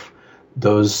life,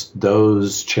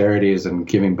 those charities and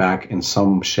giving back in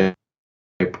some shape,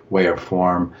 way, or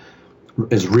form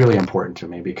is really important to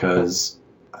me, because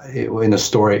in the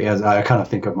story, as I kind of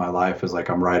think of my life as like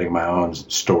I'm writing my own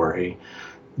story.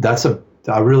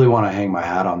 I really want to hang my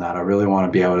hat on that. I really want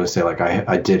to be able to say, like,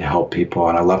 I did help people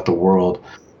and I left the world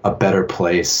a better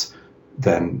place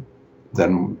than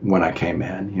when I came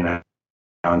in,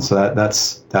 And so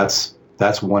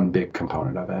that's one big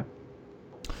component of it.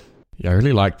 Yeah, I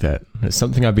really like that. It's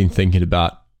something I've been thinking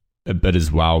about a bit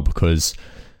as well, because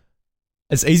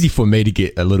it's easy for me to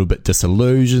get a little bit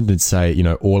disillusioned and say,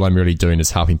 all I'm really doing is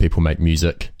helping people make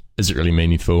music. Is it really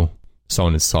meaningful? So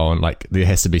on and so on. Like, there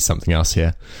has to be something else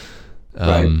here.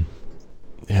 Right.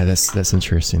 Yeah, that's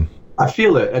interesting. I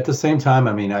feel it. At the same time,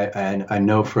 I mean, I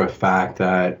know for a fact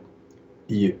that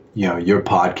your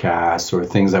podcast or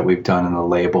things that we've done in the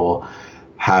label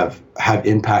have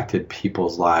impacted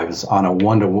people's lives on a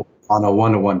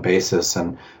one-to-one basis.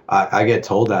 And I get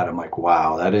told that, I'm like,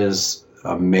 wow, that is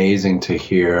amazing to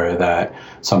hear that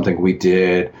something we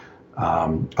did,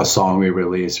 a song we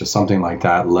released or something like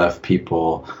that, left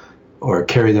people or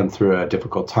carry them through a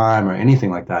difficult time or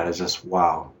anything like that. Is just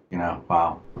wow,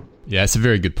 wow. Yeah, it's a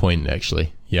very good point,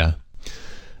 actually. Yeah.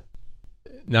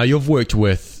 Now, you've worked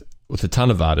with a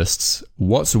ton of artists.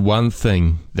 What's one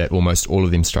thing that almost all of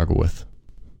them struggle with?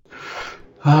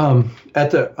 On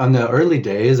the early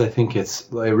days, I think it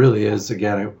really is,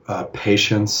 again,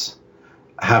 patience,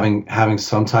 having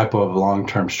some type of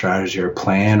long-term strategy or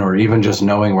plan, or even just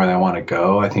knowing where they want to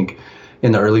go. I think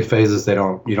in the early phases,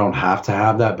 you don't have to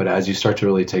have that, but as you start to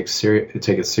really take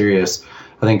it serious,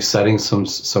 I think setting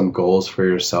some goals for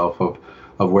yourself of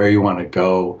where you want to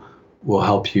go will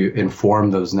help you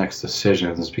inform those next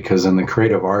decisions. Because in the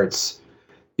creative arts,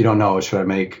 you don't know, should I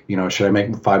make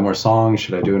 5 more songs?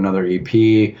 Should I do another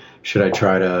EP? Should I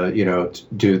try to,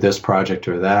 do this project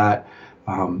or that?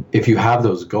 If you have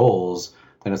those goals,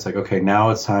 then it's like, okay,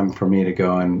 now it's time for me to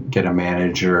go and get a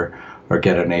manager or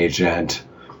get an agent.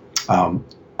 On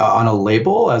a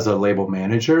label, as a label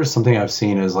manager, something I've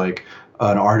seen is like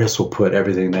an artist will put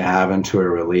everything they have into a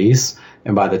release,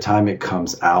 and by the time it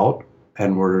comes out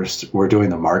and we're doing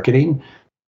the marketing,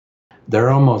 they're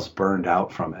almost burned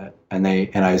out from it, and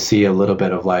I see a little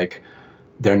bit of like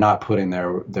they're not putting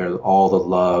their all the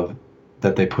love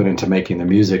that they put into making the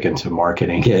music into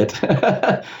marketing it.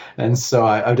 And so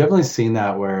I've definitely seen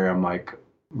that where I'm like,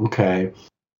 okay.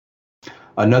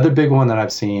 Another big one that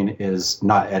I've seen is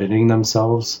not editing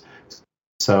themselves.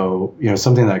 So,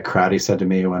 something that Crowdy said to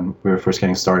me when we were first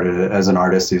getting started as an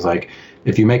artist, he's like,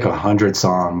 if you make 100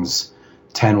 songs,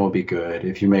 10 will be good.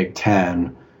 If you make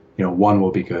 10, one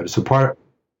will be good. So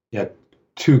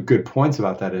two good points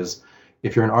about that is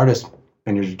if you're an artist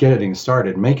and you're getting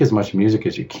started, make as much music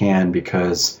as you can,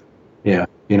 because the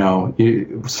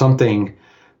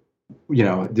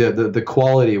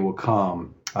quality will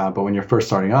come. But when you're first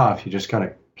starting off, you just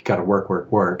gotta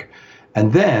work.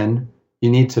 And then you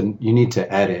need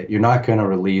to edit. You're not going to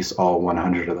release all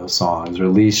 100 of those songs.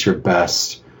 Release your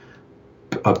best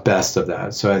of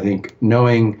that. So I think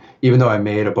knowing, even though I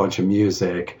made a bunch of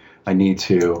music, I need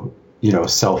to,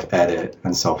 self-edit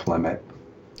and self-limit.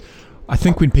 I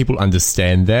think when people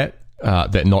understand that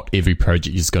not every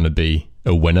project is going to be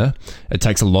a winner, it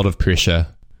takes a lot of pressure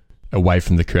away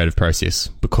from the creative process,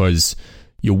 because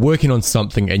you're working on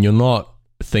something and you're not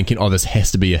thinking, oh, this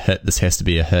has to be a hit, this has to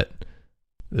be a hit,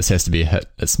 this has to be a hit.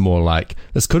 It's more like,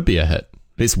 this could be a hit.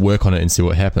 Let's work on it and see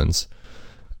what happens.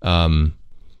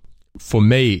 For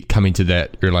me, coming to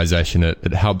that realization,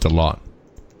 it helped a lot,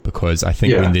 because I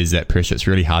think when there's that pressure, it's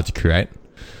really hard to create,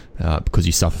 because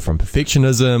you suffer from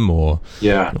perfectionism or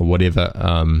whatever.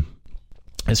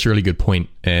 It's a really good point.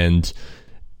 And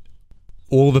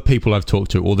all the people I've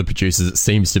talked to, all the producers, it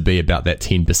seems to be about that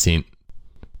 10%.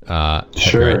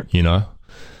 Sure. Rate,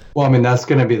 Well, I mean, that's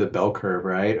going to be the bell curve,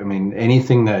 right? I mean,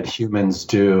 anything that humans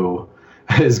do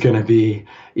is going to be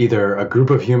either a group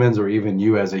of humans or even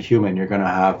you as a human, you're going to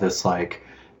have this, like,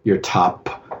 your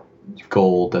top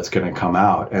gold that's going to come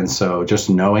out. And so just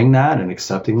knowing that and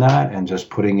accepting that and just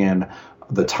putting in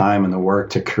the time and the work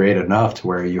to create enough to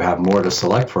where you have more to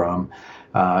select from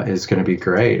is going to be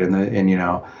great.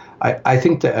 I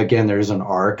think that, again, there's an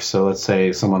arc. So let's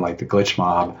say someone like the Glitch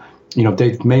Mob,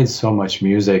 they've made so much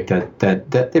music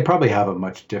that they probably have a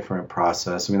much different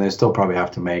process. I mean, they still probably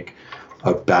have to make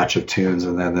a batch of tunes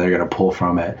and then they're going to pull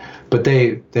from it. But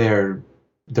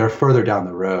they're further down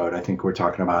the road. I think we're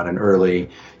talking about an early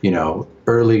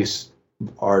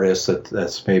artist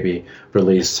that's maybe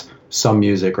released some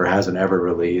music or hasn't ever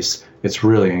released. It's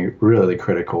really, really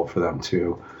critical for them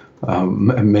to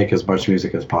make as much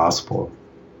music as possible.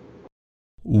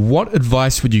 What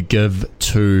advice would you give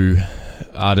to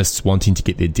artists wanting to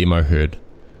get their demo heard?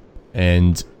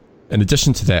 And in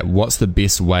addition to that, what's the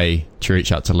best way to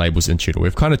reach out to labels in general?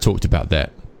 We've kind of talked about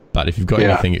that, but if you've got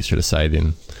anything extra to say,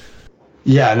 then...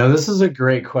 Yeah, no, this is a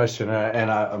great question,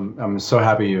 and I'm so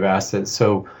happy you've asked it.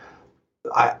 So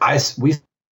we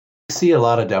see a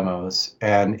lot of demos,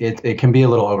 and it can be a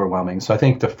little overwhelming. So I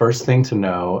think the first thing to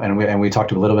know, and we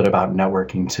talked a little bit about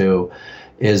networking too,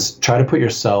 is try to put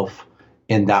yourself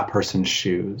in that person's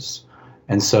shoes.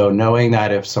 And so knowing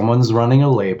that if someone's running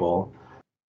a label,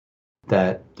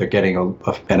 that they're getting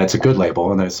and it's a good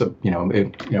label and it's a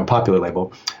popular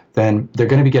label, then they're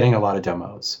going to be getting a lot of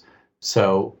demos.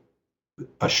 So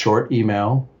a short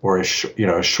email or a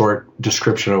short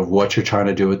description of what you're trying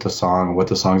to do with the song, what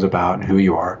the song's about, and who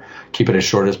you are. Keep it as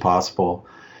short as possible.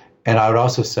 And I would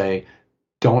also say,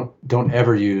 don't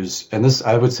ever use, and this,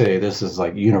 I would say this is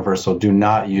like universal, do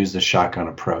not use the shotgun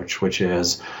approach, which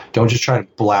is don't just try to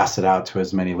blast it out to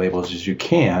as many labels as you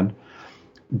can.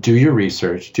 Do your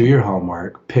research, do your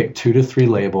homework, pick 2 to 3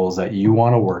 labels that you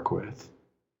want to work with.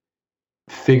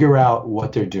 Figure out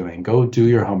what they're doing. Go do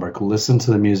your homework. Listen to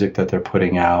the music that they're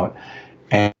putting out,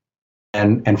 and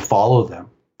follow them.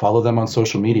 Follow them on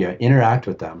social media. Interact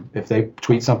with them. If they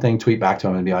tweet something, tweet back to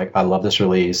them and be like, "I love this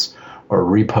release," or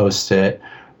repost it.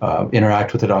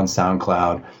 Interact with it on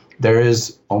SoundCloud. There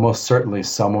is almost certainly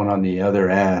someone on the other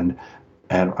end.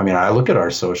 And I mean, I look at our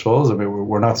socials. I mean,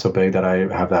 we're not so big that I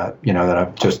have that, that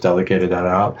I've just delegated that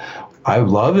out. I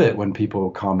love it when people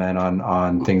comment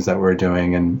on things that we're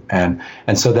doing, and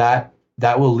so that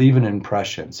will leave an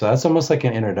impression. So that's almost like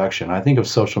an introduction. I think of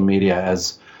social media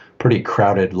as pretty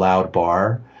crowded, loud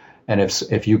bar, and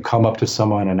if you come up to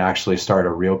someone and actually start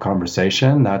a real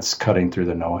conversation, that's cutting through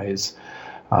the noise.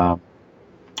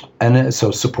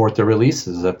 so support the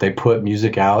releases. If they put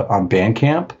music out on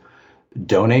Bandcamp,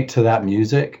 donate to that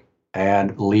music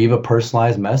and leave a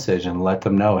personalized message and let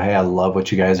them know, hey, I love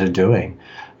what you guys are doing.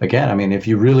 Again, I mean, if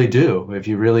you really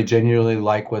genuinely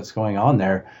like what's going on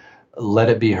there, let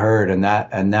it be heard, and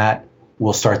that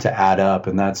will start to add up.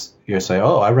 And that's, you'll say,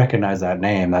 oh, I recognize that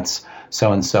name. That's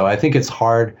so and so. I think it's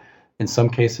hard in some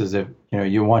cases if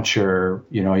you want your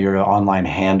online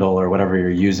handle or whatever you're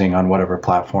using on whatever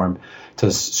platform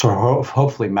to sort of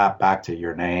hopefully map back to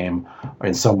your name or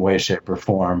in some way, shape, or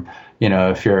form.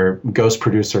 If you're Ghost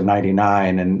Producer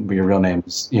 99 and your real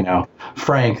name's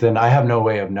Frank, then I have no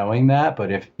way of knowing that.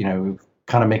 But if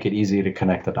kind of make it easy to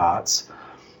connect the dots.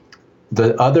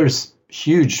 The other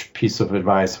huge piece of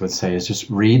advice I would say is just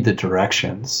read the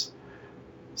directions.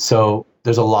 So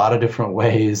there's a lot of different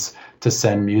ways to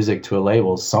send music to a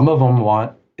label. Some of them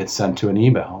want it sent to an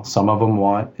email. Some of them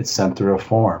want it sent through a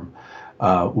form.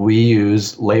 We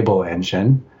use Label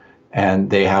Engine, and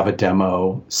they have a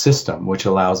demo system which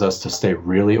allows us to stay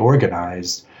really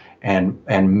organized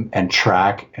and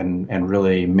track and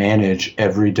really manage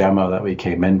every demo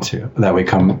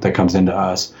that comes into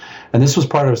us. And this was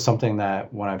part of something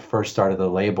that when I first started the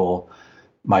label,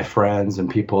 my friends and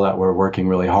people that were working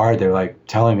really hard, they're like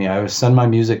telling me, I would send my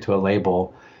music to a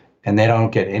label and they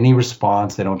don't get any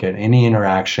response, they don't get any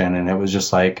interaction, and it was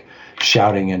just like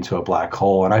shouting into a black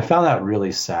hole. And I found that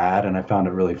really sad, and I found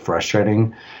it really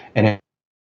frustrating, and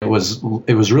it was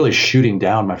really shooting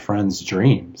down my friends'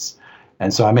 dreams.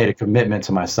 And so I made a commitment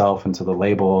to myself and to the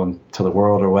label and to the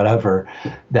world or whatever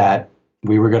that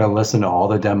we were going to listen to all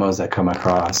the demos that come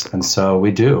across. And so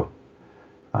we do.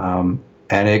 And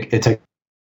it takes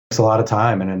a lot of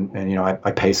time. And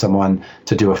I pay someone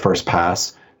to do a first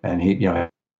pass, and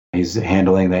he's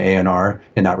handling the A&R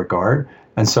in that regard.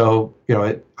 And so,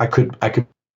 I could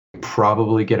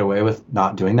probably get away with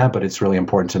not doing that, but it's really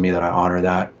important to me that I honor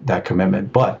that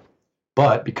commitment. But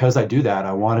because I do that,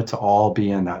 I want it to all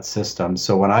be in that system.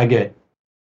 So when I get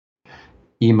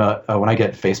when I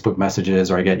get Facebook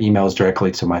messages or I get emails directly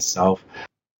to myself,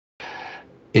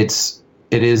 it's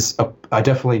a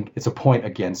point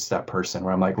against that person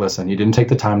where I'm like, listen, you didn't take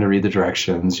the time to read the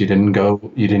directions. You didn't go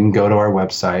to our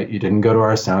website. You didn't go to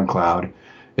our SoundCloud.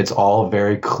 It's all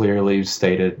very clearly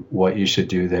stated what you should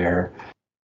do there.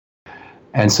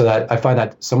 And so that I find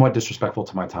that somewhat disrespectful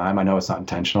to my time. I know it's not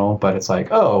intentional, but it's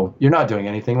like, oh, you're not doing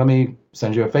anything. Let me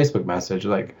send you a Facebook message.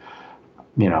 Like,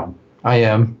 I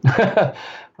am.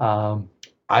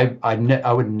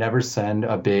 I would never send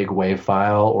a big WAV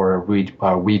file or a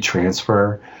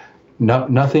WeTransfer.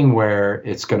 Nothing where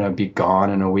it's going to be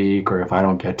gone in a week, or if I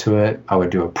don't get to it, I would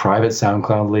do a private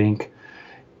SoundCloud link.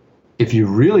 If you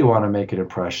really want to make an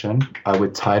impression, I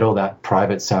would title that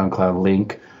private SoundCloud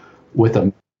link with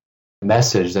a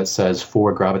message that says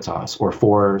for Gravitas or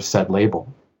for said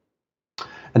label.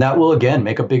 And that will, again,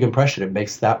 make a big impression. It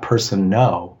makes that person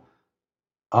know,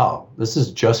 oh, this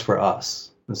is just for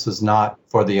us. This is not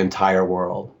for the entire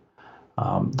world.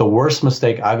 The worst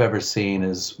mistake I've ever seen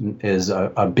is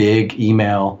a big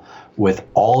email with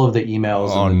all of the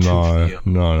emails in the two fields.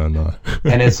 No.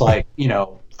 And it's like,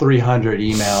 300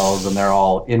 emails, and they're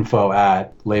all info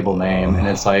at label name. And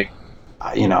it's like,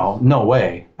 no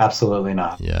way. Absolutely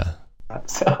not. Yeah.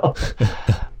 So,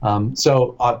 on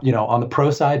the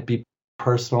pro side, be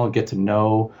personal, get to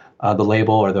know the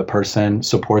label or the person,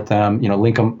 support them,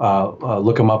 look them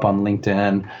up on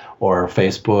LinkedIn or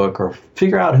Facebook, or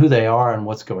figure out who they are and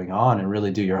what's going on, and really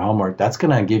do your homework. That's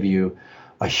going to give you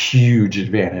a huge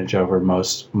advantage over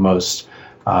most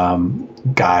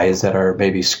guys that are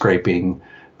maybe scraping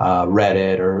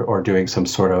Reddit or doing some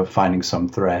sort of finding some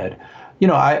thread.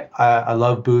 I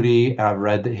love Booty, and I've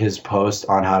read his post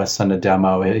on how to send a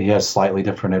demo. He has slightly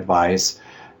different advice.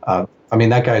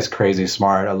 That guy's crazy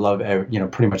smart. I love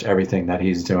pretty much everything that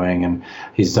he's doing, and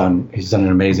he's done an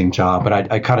amazing job.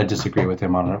 But I kind of disagree with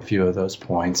him on a few of those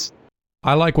points.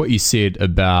 I like what you said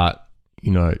about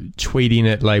tweeting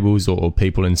at labels or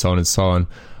people and so on and so on.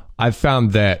 I've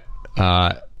found that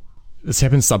this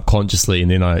happens subconsciously,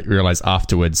 and then I realize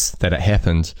afterwards that it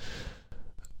happened.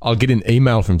 I'll get an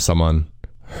email from someone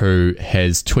who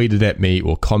has tweeted at me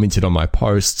or commented on my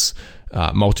posts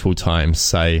multiple times,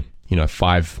 say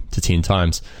 5 to 10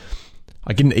 times.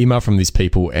 I get an email from these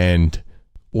people, and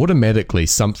automatically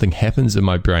something happens in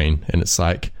my brain, and it's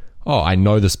like, oh, I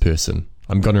know this person.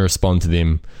 I'm going to respond to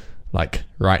them like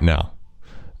right now,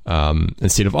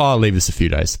 instead of, oh, I'll leave this a few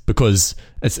days, because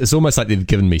it's almost like they've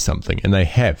given me something, and they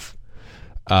have.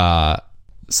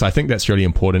 So I think that's really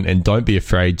important, and don't be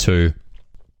afraid to.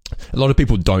 A lot of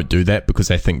people don't do that because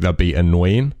they think they'll be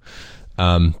annoying.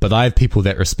 But I have people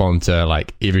that respond to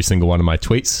like every single one of my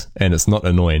tweets, and it's not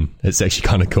annoying. It's actually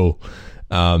kind of cool.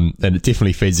 And it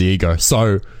definitely feeds the ego.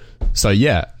 So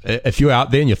yeah, if you're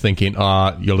out there and you're thinking, you're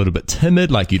a little bit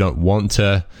timid, like you don't want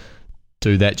to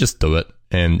do that, just do it,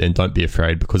 and don't be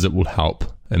afraid, because it will help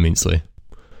immensely.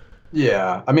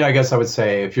 Yeah, I mean, I guess I would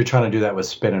say if you're trying to do that with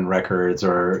spinning records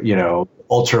or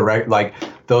like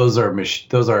those are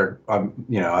I'm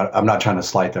not trying to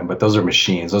slight them, but those are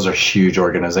machines. Those are huge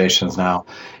organizations. Now,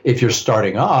 if you're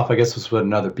starting off, I guess this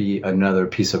would be another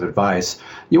piece of advice.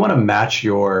 You want to match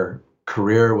your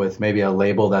career with maybe a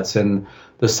label that's in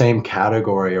the same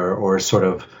category or sort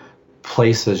of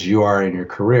place as you are in your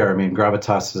career. I mean,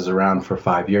 Gravitas is around for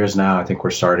 5 years now. I think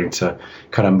we're starting to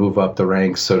kind of move up the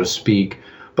ranks, so to speak.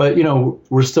 But,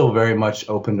 we're still very much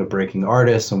open to breaking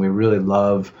artists, and we really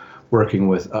love working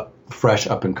with fresh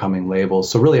up-and-coming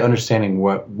labels. So really understanding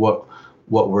what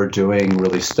we're doing,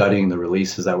 really studying the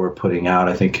releases that we're putting out,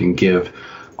 I think can give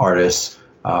artists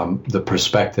the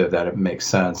perspective that it makes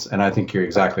sense. And I think you're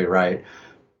exactly right.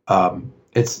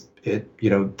 That's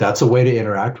a way to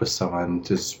interact with someone,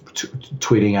 just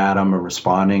tweeting at them or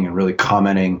responding and really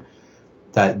commenting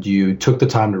that you took the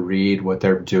time to read what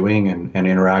they're doing and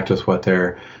interact with what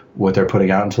they're putting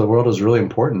out into the world is really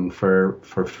important for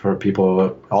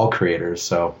people, all creators.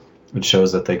 So it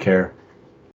shows that they care.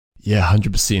 Yeah,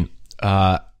 100%.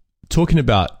 Talking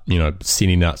about,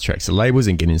 sending out tracks to labels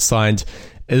and getting signed,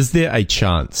 is there a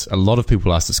chance, a lot of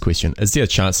people ask this question, is there a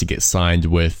chance to get signed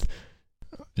with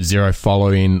zero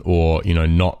following or,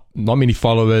 not many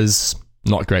followers,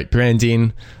 not great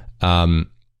branding?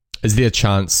 Is there a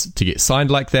chance to get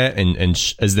signed like that? And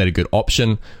is that a good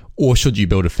option? Or should you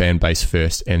build a fan base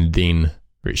first and then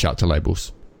reach out to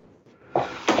labels?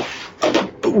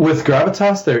 With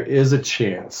Gravitas, there is a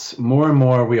chance. More and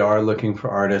more, we are looking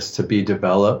for artists to be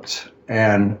developed.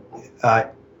 And,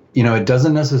 it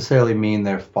doesn't necessarily mean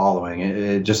they're following.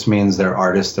 It just means they're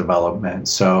artist development.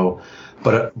 So,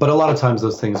 but a lot of times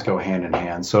those things go hand in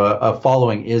hand. So a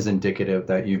following is indicative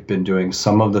that you've been doing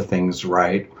some of the things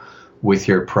right with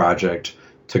your project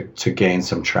to gain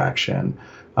some traction.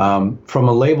 From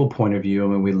a label point of view, I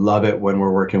mean, we love it when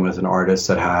we're working with an artist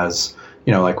that has,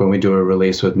 like when we do a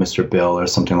release with Mr. Bill or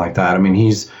something like that. I mean,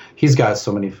 he's got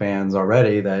so many fans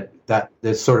already that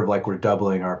it's sort of like we're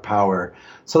doubling our power.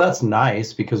 So that's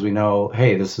nice because we know,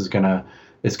 hey, it's gonna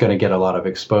get a lot of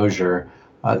exposure.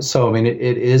 So I mean, it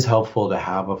is helpful to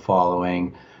have a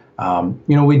following.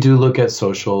 We do look at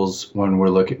socials when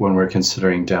we're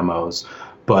considering demos,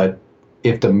 but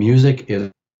if the music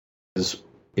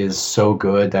is so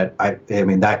good that I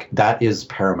mean that is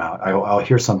paramount. I'll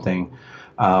hear something,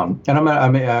 and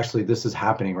I'm actually, this is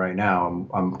happening right now.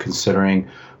 I'm considering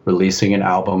releasing an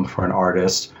album for an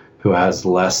artist who has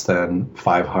less than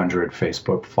 500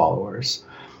 Facebook followers,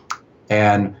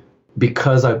 and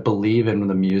because I believe in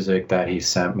the music that he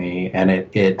sent me, and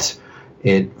it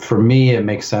for me it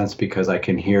makes sense because I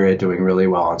can hear it doing really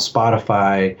well on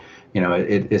Spotify.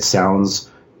 It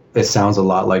sounds a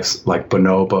lot like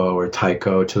Bonobo or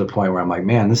Tycho, to the point where I'm like,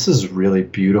 man, this is really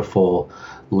beautiful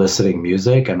listening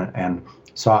music. And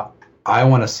so I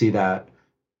want to see that.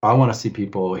 I want to see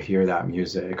people hear that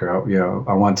music, or,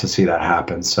 I want to see that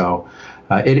happen. So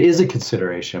it is a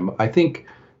consideration.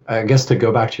 I guess to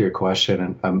go back to your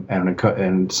question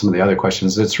and some of the other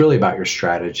questions, it's really about your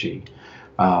strategy.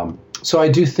 So I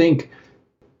do think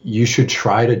you should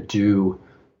try to do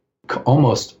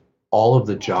almost all of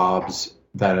the jobs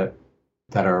that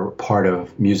are part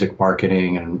of music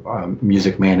marketing and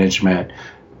music management.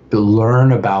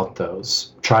 Learn about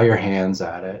those. Try your hands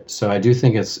at it. So I do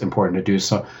think it's important to do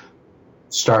so.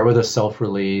 Start with a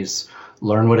self-release.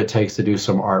 Learn what it takes to do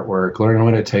some artwork. Learn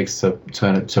what it takes to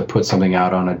put something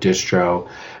out on a distro.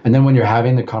 And then when you're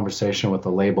having the conversation with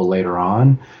the label later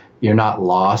on, you're not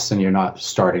lost and you're not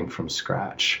starting from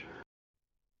scratch.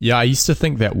 Yeah, I used to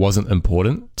think that wasn't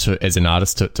important as an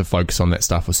artist to focus on that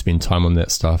stuff or spend time on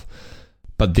that stuff.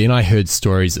 But then I heard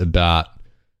stories about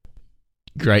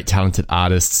great talented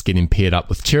artists getting paired up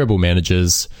with terrible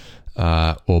managers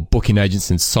or booking agents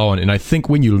and so on. And I think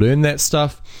when you learn that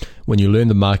stuff, when you learn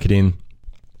the marketing,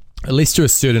 at least to a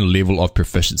certain level of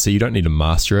proficiency, you don't need to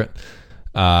master it.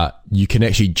 You can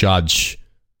actually judge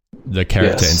the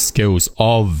character and skills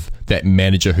of that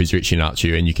manager who's reaching out to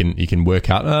you, and you can work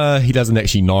out, he doesn't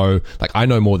actually know, like, I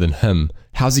know more than him.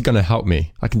 How's he going to help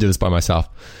me? I can do this by myself.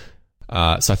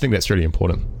 So I think that's really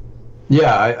important.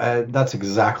 Yeah, that's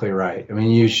exactly right. I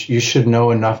mean, you should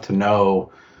know enough to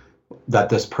know that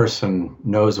this person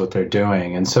knows what they're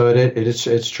doing. And so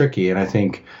it's tricky. And I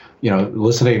think,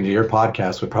 listening to your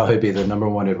podcast would probably be the number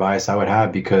one advice I would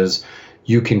have, because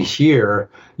you can hear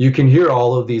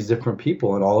all of these different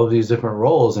people and all of these different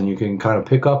roles, and you can kind of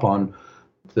pick up on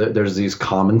there's these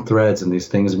common threads and these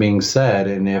things being said.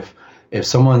 And if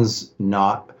someone's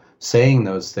not saying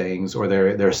those things, or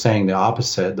they're saying the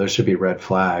opposite, those should be red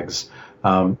flags.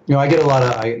 I get a lot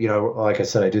of, like I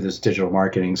said, I do this digital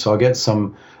marketing, so I'll get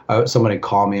somebody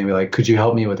call me and be like, "Could you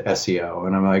help me with SEO?"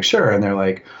 And I'm like, "Sure." And they're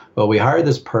like, "Well, we hired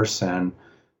this person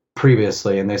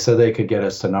previously, and they said they could get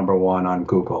us to number one on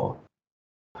Google."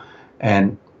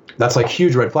 And that's like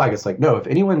huge red flag. It's like, no, if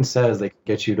anyone says they can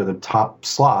get you to the top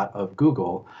slot of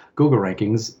Google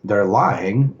rankings, they're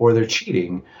lying or they're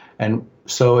cheating. And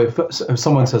so if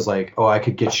someone says like, "Oh, I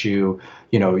could get you,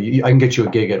 I can get you a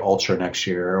gig at Ultra next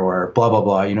year," or blah, blah,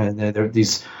 blah, they're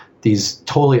these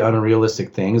totally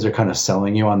unrealistic things are kind of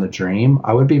selling you on the dream.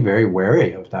 I would be very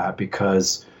wary of that,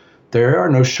 because there are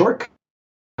no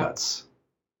shortcuts.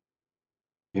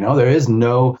 There is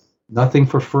nothing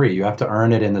for free. You have to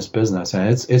earn it in this business. And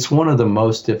it's one of the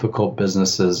most difficult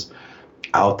businesses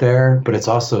out there, but it's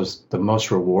also the most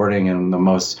rewarding and the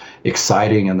most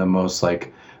exciting, and the most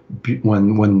like,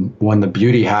 when the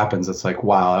beauty happens, it's like,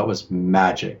 wow, that was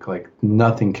magic. Like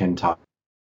nothing can top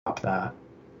that.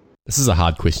 This is a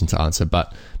hard question to answer,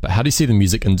 but how do you see the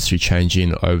music industry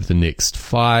changing over the next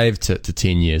 5 to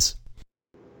 10 years?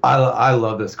 I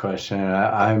love this question.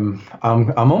 I'm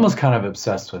almost kind of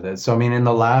obsessed with it. So I mean, in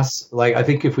the last, like, I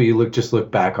think if we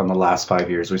look back on the last 5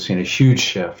 years, we've seen a huge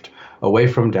shift away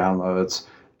from downloads.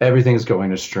 Everything's going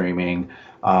to streaming.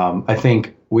 I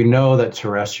think we know that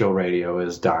terrestrial radio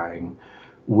is dying.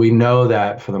 We know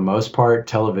that for the most part,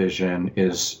 television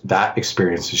that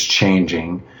experience is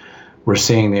changing. We're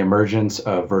seeing the emergence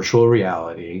of virtual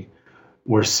reality.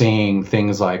 We're seeing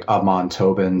things like Amon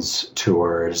Tobin's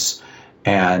tours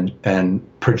and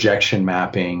projection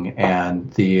mapping,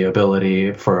 and the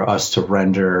ability for us to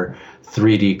render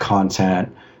 3D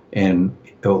content. And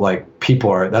like,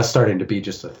 that's starting to be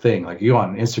just a thing. Like, you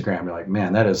on Instagram, you're like,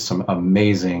 man, that is some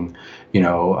amazing,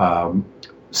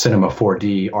 cinema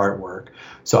 4D artwork.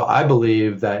 So I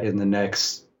believe that in the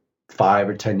next 5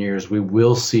 or 10 years, we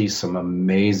will see some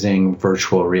amazing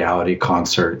virtual reality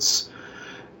concerts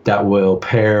that will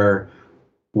pair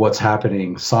what's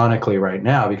happening sonically right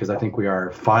now, because I think we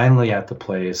are finally at the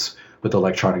place with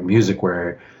electronic music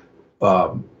where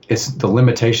the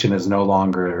limitation is no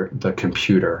longer the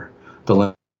computer.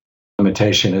 The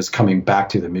limitation is coming back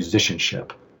to the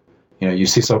musicianship. You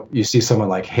see someone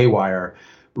like Haywire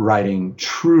writing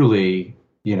truly,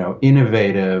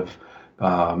 innovative.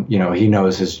 He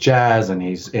knows his jazz, and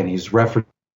he's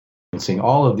referencing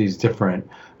all of these different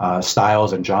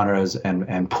styles and genres,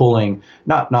 and pulling,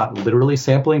 not literally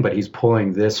sampling, but he's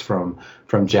pulling this from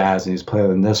jazz, and he's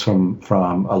playing this from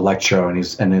electro, and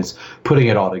he's putting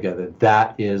it all together.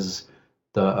 That is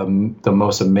the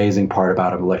most amazing part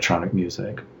about electronic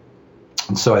music.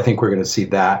 And so I think we're going to see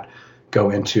that go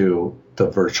into the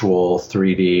virtual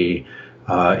 3D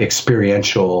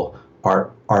experiential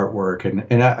artwork,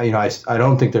 and I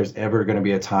don't think there's ever going to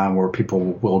be a time where people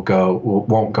won't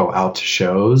go out to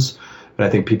shows, but I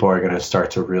think people are going to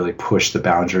start to really push the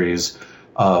boundaries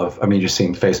of, you're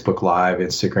seeing Facebook Live,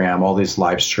 Instagram, all these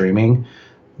live streaming.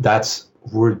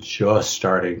 We're just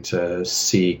starting to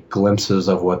see glimpses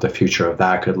of what the future of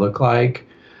that could look like.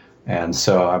 And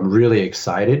so I'm really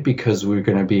excited, because we're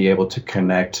going to be able to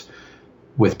connect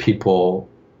with people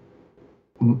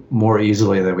more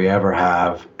easily than we ever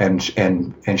have, and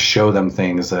show them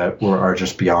things that are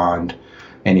just beyond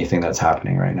anything that's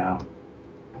happening right now.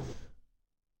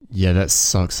 Yeah, that's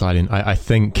so exciting. I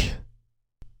think,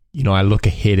 I look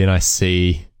ahead and I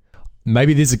see,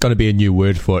 maybe there's going to be a new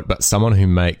word for it, but someone who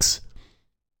makes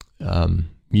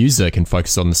music and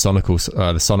focuses on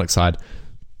the sonic side.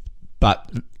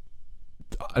 But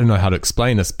I don't know how to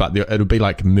explain this, but it'll be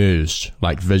like merged,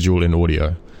 like visual and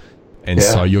audio. And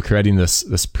so you're creating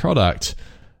this product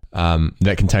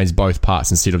that contains both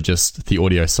parts, instead of just the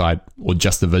audio side or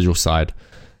just the visual side.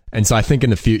 And so I think in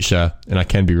the future, and I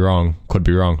could be wrong,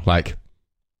 like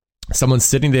someone's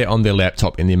sitting there on their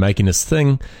laptop and they're making this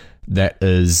thing that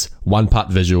is one part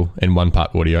visual and one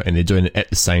part audio, and they're doing it at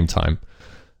the same time.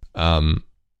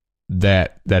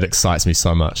 That excites me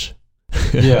so much.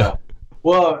 Yeah.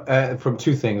 Well, from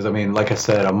two things. Like I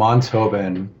said, Amon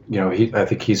Tobin, I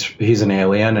think he's an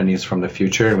alien, and he's from the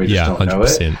future, and we just don't know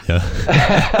it.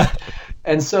 Yeah.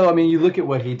 And so, you look at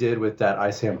what he did with that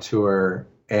ISAM tour,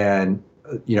 and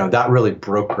that really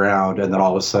broke ground. And then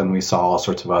all of a sudden, we saw all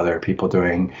sorts of other people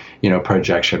doing,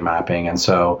 projection mapping. And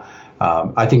so,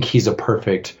 I think he's a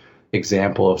perfect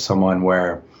example of someone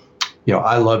where,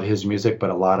 I love his music,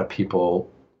 but a lot of people,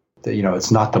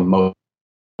 it's not the most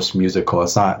musical.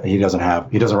 It's not, he doesn't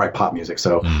write pop music.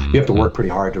 So you have to work pretty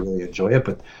hard to really enjoy it.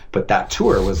 But that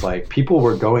tour was like, people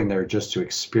were going there just to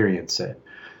experience it.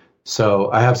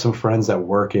 So I have some friends that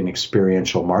work in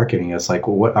experiential marketing. It's like,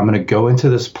 well, what, I'm going to go into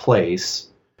this place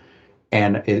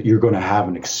and you're going to have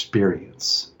an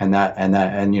experience, and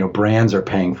brands are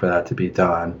paying for that to be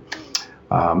done.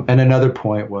 And another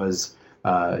point was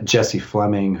Jesse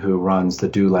Fleming, who runs the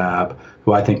Do Lab,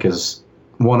 who I think is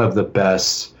one of the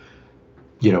best,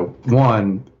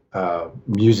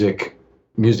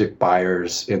 music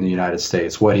buyers in the United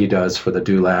States. What he does for the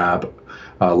Do Lab,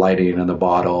 lighting in the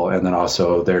bottle, and then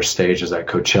also their stages at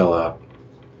Coachella,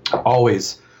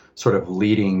 always sort of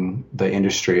leading the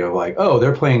industry of like, oh,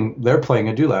 they're playing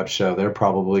a Do Lab show, they're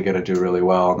probably going to do really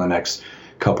well in the next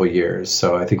couple of years.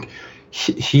 So I think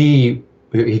he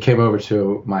came over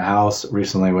to my house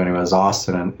recently when he was in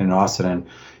Austin, and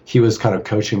he was kind of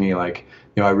coaching me like,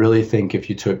 I really think if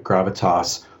you took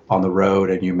Gravitas on the road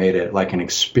and you made it like an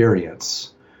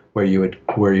experience where you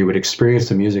would experience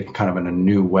the music kind of in a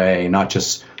new way, not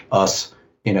just us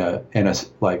in a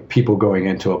like people going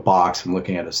into a box and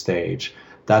looking at a stage.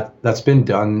 That's been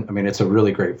done. I mean, it's a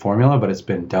really great formula, but it's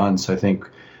been done. So I think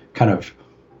kind of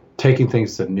taking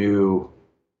things to new,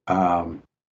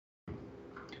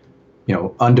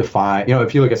 undefined,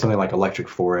 if you look at something like Electric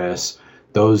Forest,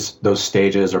 those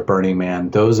stages, or Burning Man,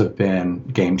 those have been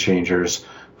game changers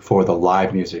for the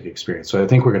live music experience. So I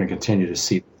think we're going to continue to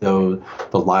see the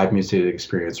live music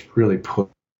experience really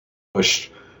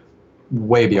pushed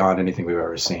way beyond anything we've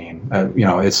ever seen.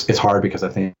 It's hard because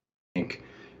I think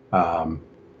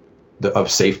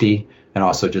of safety and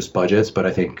also just budgets, but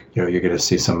I think you're going to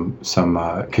see some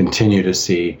continue to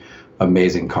see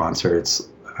amazing concerts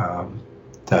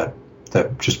that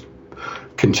just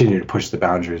continue to push the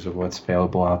boundaries of what's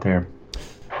available out there.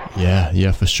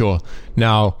 Yeah, for sure.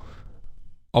 Now,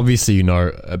 obviously, you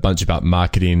know a bunch about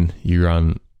marketing. You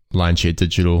run Lionshare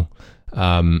Digital.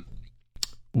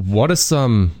 What are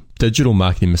some digital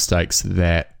marketing mistakes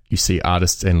that you see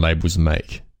artists and labels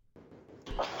make?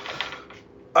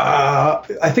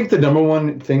 I think the number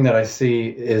one thing that I see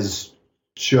is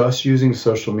just using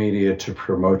social media to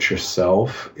promote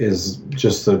yourself is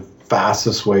just the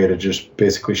fastest way to just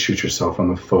basically shoot yourself in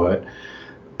the foot.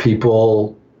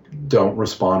 People don't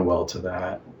respond well to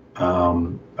that.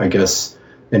 I guess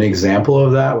an example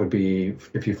of that would be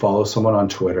if you follow someone on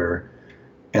Twitter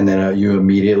and then you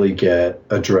immediately get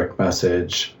a direct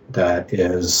message that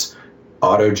is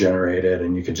auto-generated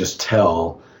and you can just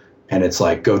tell, and it's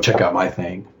like, go check out my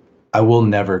thing. I will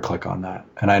never click on that.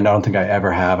 And I don't think I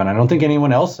ever have, and I don't think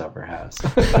anyone else ever has.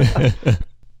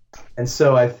 And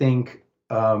so I think,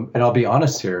 and I'll be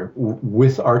honest here,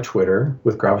 with our Twitter,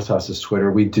 with Gravitas's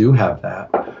Twitter, we do have that.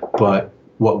 But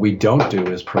what we don't do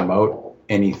is promote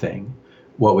anything.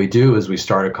 What we do is we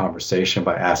start a conversation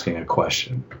by asking a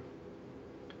question.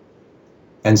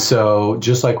 And so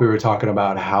just like we were talking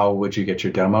about, how would you get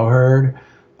your demo heard?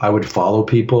 I would follow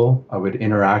people. I would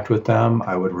interact with them.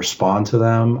 I would respond to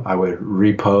them. I would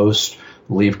repost,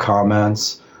 leave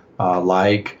comments, I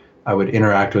would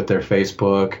interact with their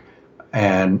Facebook.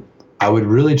 And I would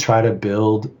really try to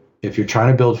build, if you're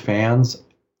trying to build fans,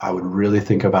 I would really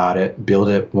think about it, build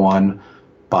it one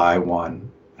by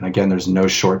one. And again, there's no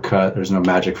shortcut. There's no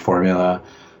magic formula.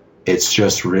 It's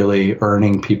just really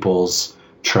earning people's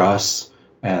trust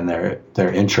and their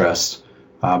interest,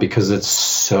 because it's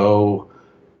so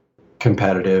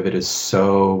competitive. It is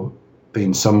so,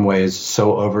 in some ways,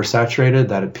 so oversaturated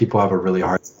that people have a really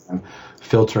hard time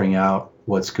filtering out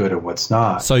what's good and what's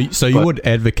not. So you would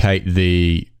advocate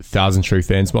the 1,000 true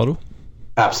fans model?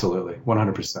 Absolutely,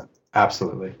 100%.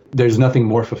 Absolutely. There's nothing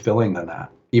more fulfilling than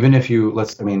that. Even if you're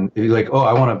like, oh,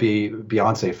 I want to be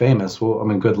Beyonce famous. Well, I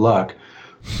mean, good luck.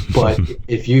 But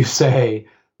if you say,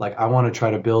 like, I want to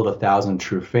try to build 1,000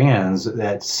 true fans,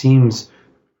 that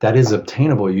is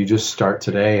obtainable. You just start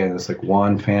today, and it's like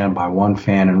one fan by one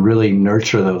fan, and really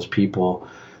nurture those people.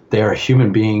 They are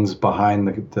human beings behind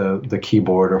the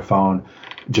keyboard or phone,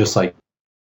 just like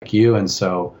you. And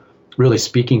so really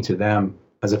speaking to them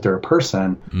as if they're a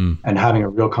person and having a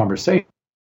real conversation.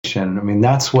 I mean,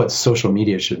 that's what social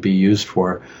media should be used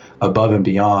for, above and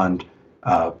beyond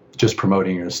just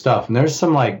promoting your stuff. And there's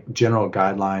some like general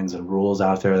guidelines and rules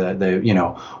out there that they,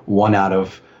 1 out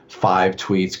of 5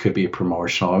 tweets could be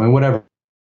promotional. I mean, whatever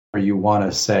you want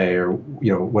to say, or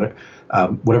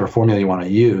whatever formula you want to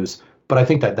use. But I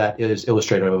think that is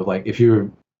illustrative of, like, if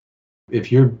you're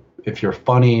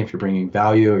funny, if you're bringing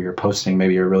value, or you're posting,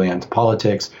 maybe you're really into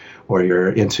politics, or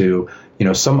you're into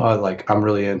like I'm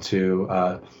really into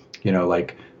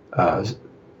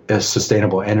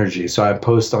sustainable energy. So I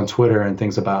post on Twitter and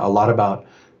things about a lot about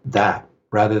that.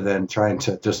 rather than trying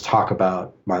to just talk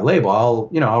about my label. I'll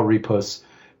repost,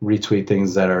 retweet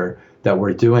things that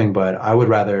we're doing, but I would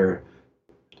rather,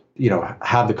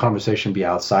 have the conversation be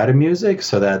outside of music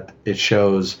so that it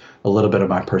shows a little bit of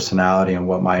my personality and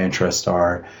what my interests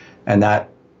are. And that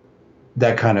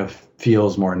kind of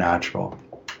feels more natural.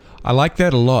 I like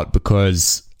that a lot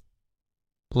because,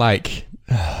 like,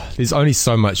 there's only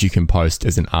so much you can post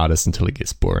as an artist until it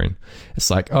gets boring. It's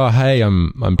like, oh, hey,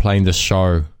 I'm playing this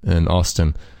show in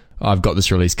Austin. I've got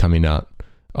this release coming out.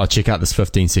 I'll check out this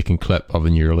 15-second clip of a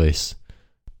new release.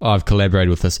 I've collaborated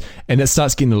with this. And it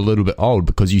starts getting a little bit old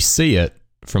because you see it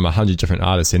from 100 different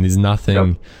artists and there's nothing.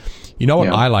 Yep. You know what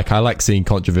I like? I like seeing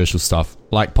controversial stuff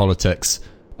like politics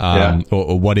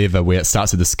or whatever, where it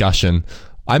starts a discussion.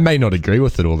 I may not agree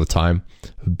with it all the time,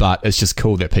 but it's just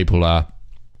cool that people are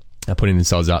putting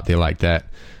themselves out there like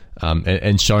that,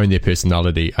 and showing their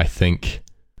personality. I think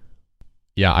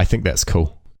that's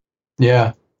cool.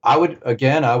 Yeah. I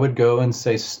would go and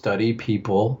say, study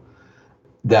people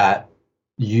that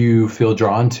you feel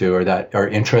drawn to or that are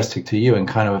interesting to you and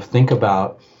kind of think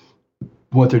about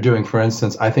what they're doing. For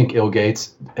instance, I think Il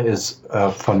Gates is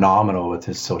phenomenal with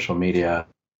his social media,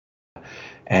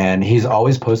 and he's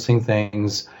always posting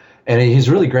things, and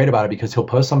he's really great about it because he'll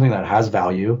post something that has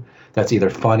value, that's either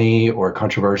funny or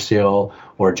controversial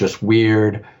or just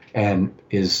weird, and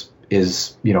is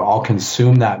I'll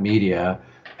consume that media,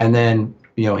 and then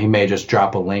he may just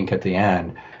drop a link at the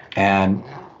end, and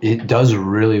it does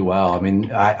really well. I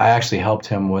mean, I actually helped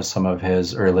him with some of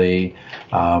his early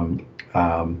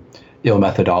ill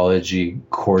methodology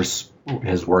course,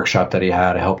 his workshop that he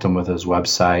had. I helped him with his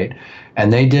website,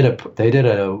 and they did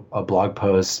a blog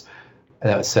post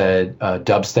that said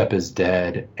dubstep is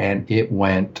dead, and it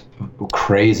went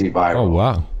crazy viral. Oh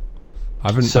wow, I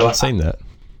haven't seen that.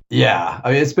 Yeah,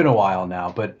 I mean, it's been a while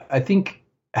now, but I think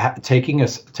taking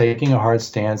a hard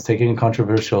stance, taking a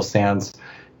controversial stance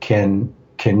can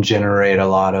generate a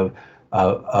lot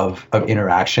of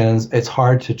interactions. It's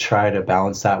hard to try to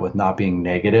balance that with not being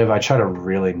negative. I try to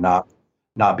really not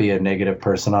be a negative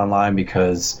person online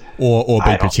because or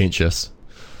be pretentious.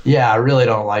 Yeah, I really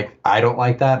don't like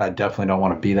that. I definitely don't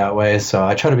want to be that way. So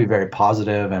I try to be very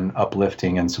positive and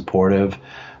uplifting and supportive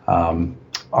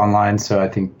online. So I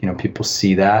think people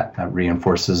see that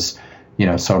reinforces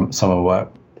some of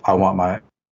what I want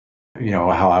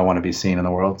how I want to be seen in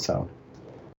the world. So.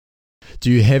 Do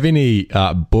you have any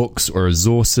books or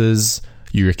resources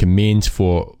you recommend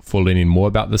for learning more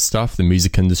about this stuff, the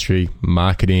music industry,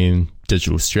 marketing,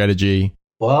 digital strategy?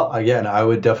 Well, again, I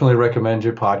would definitely recommend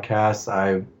your podcast.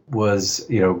 I was,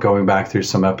 going back through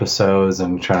some episodes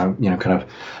and trying to, kind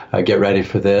of get ready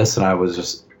for this. And I was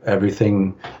just,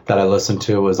 everything that I listened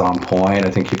to was on point.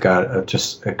 I think you've got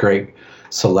just a great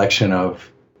selection of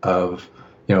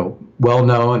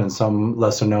well-known and some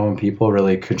lesser known people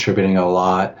really contributing a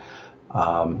lot.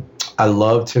 I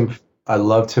love Tim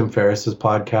Ferriss's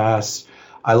podcast.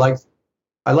 I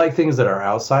like things that are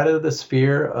outside of the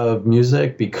sphere of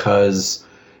music because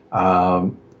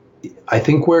I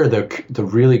think where the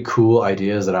really cool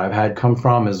ideas that I've had come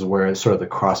from is where it's sort of the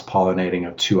cross-pollinating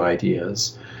of two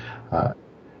ideas,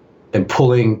 and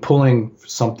pulling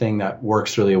something that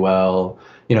works really well.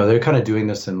 They're kind of doing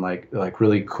this in like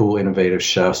really cool, innovative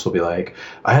chefs will be like,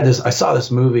 I saw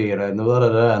this movie and blah, blah,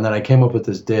 blah, and then I came up with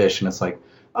this dish, and it's like,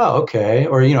 oh, okay.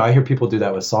 Or, I hear people do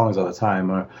that with songs all the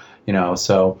time, or,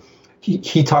 so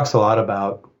he talks a lot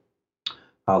about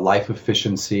life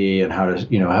efficiency and how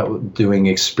to, doing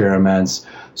experiments.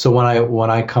 So when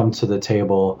I come to the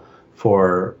table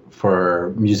for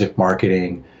music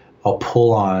marketing, I'll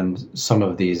pull on some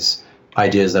of these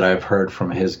ideas that I've heard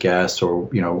from his guests or,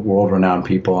 world-renowned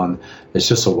people, and it's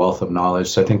just a wealth of knowledge.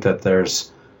 So I think that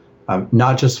there's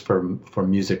not just for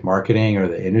music marketing or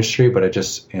the industry, but it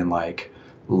just in like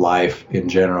life in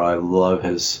general. I love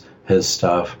his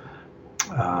stuff.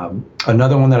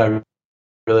 Another one that I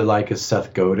really like is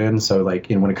Seth Godin. So like,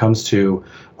 when it comes to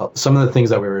some of the things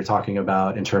that we were talking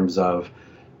about in terms of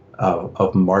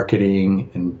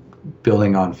marketing and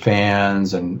building on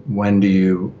fans and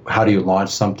how do you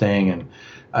launch something, and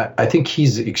I think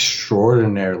he's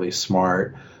extraordinarily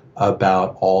smart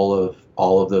about all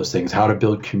of those things: how to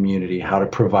build community, how to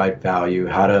provide value,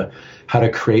 how to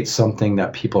create something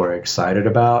that people are excited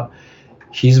about.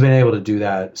 He's been able to do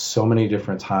that so many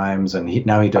different times, and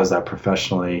now he does that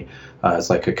professionally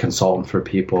as like a consultant for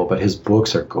people. But his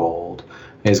books are gold.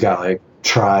 He's got like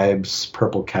Tribes,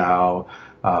 Purple Cow.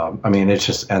 It's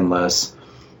just endless.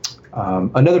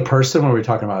 Another person when we're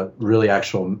talking about really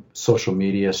actual social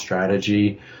media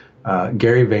strategy,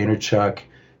 Gary Vaynerchuk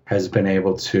has been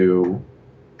able to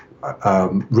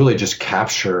really just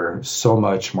capture so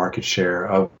much market share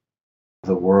of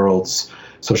the world's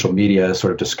social media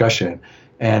sort of discussion.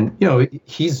 And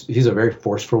he's a very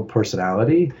forceful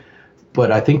personality,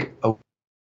 but I think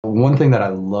one thing that I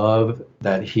love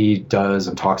that he does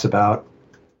and talks about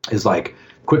is like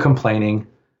quit complaining.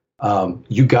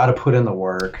 You got to put in the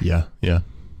work. Yeah, yeah.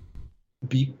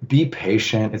 Be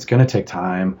patient. It's going to take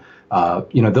time.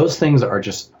 Those things are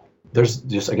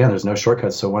there's no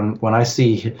shortcuts. So when I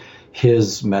see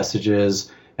his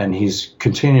messages and he's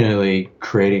continually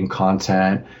creating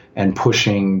content and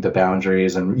pushing the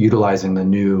boundaries and utilizing the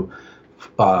new,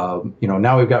 now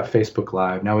we've got Facebook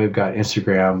Live, now we've got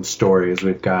Instagram stories,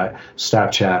 we've got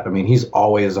Snapchat. I mean, he's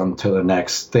always on to the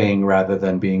next thing rather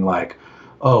than being like,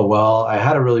 oh, well, I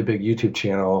had a really big YouTube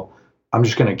channel, I'm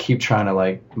just going to keep trying to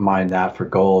like mine that for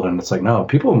gold. And it's like, no,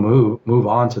 people move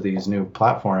on to these new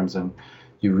platforms and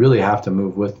you really have to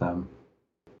move with them.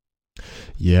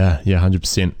 Yeah,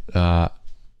 100%.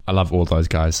 I love all those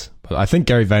guys. But I think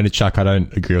Gary Vaynerchuk, I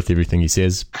don't agree with everything he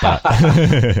says, but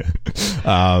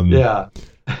yeah.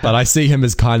 But I see him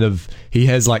as he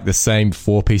has like the same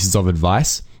 4 pieces of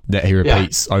advice that he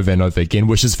repeats over and over again,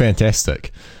 which is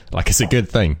fantastic. Like, it's a good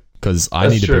thing because I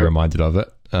need to be reminded of it.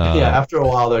 After a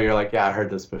while though, you're like, I heard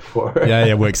this before.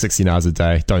 Work 16 hours a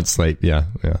day, don't sleep. Yeah.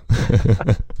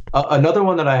 Another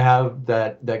one that I have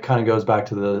that kind of goes back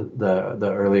to the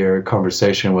earlier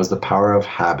conversation was the power of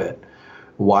habit.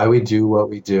 Why we do what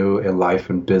we do in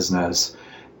life and business.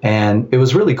 And it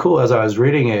was really cool as I was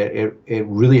reading it. It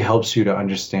really helps you to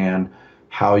understand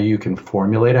how you can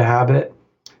formulate a habit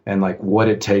and like what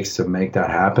it takes to make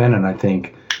that happen. And I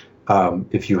think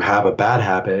if you have a bad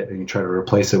habit and you try to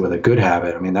replace it with a good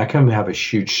habit, I mean, that can have a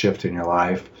huge shift in your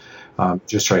life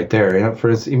just right there. For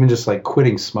instance, even just like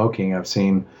quitting smoking, I've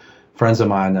seen friends of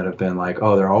mine that have been like,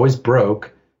 oh, they're always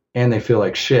broke and they feel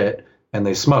like shit and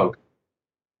they smoke.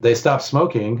 They stop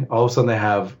smoking, all of a sudden they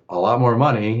have a lot more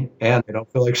money and they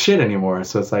don't feel like shit anymore.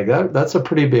 So it's like that's a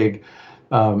pretty big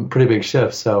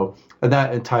shift. So, and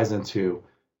that it ties into,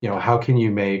 how can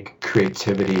you make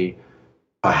creativity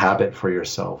a habit for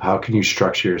yourself? How can you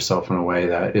structure yourself in a way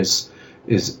that is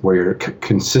where you're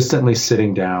consistently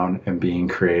sitting down and being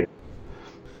creative?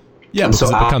 Yeah, and because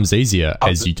it becomes easier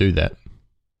as you do that.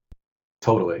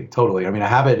 Totally. I mean, a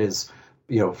habit is,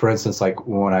 for instance, like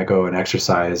when I go and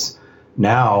exercise,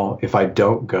 now, if I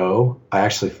don't go, I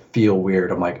actually feel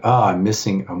weird. I'm like, I'm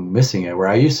missing it, where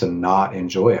I used to not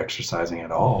enjoy exercising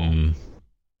at all.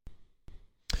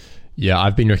 Yeah,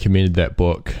 I've been recommended that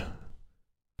book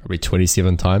probably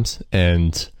 27 times,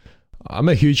 and I'm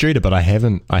a huge reader, but I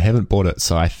haven't bought it,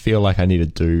 so I feel like I need to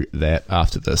do that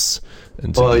after this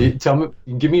interview. Well,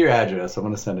 give me your address. I'm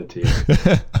going to send it to you.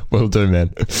 Will do,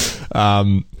 man.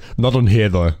 Not on here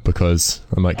though, because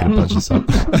I might get a bunch of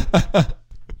stuff.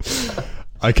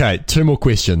 Okay, 2 more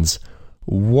questions.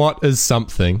 What is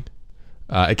something,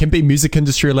 it can be music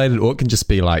industry related or it can just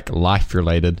be like life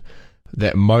related,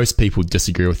 that most people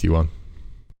disagree with you on?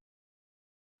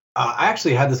 I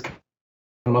actually had this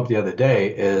come up the other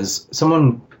day. Is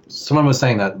someone was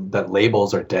saying that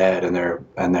labels are dead and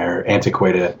they're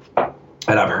antiquated,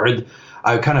 and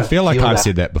I kind of feel like I've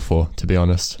said that before, to be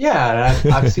honest. Yeah,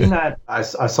 and I've seen that. I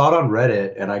saw it on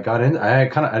Reddit, and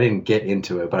I didn't get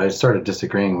into it, but I started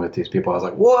disagreeing with these people. I was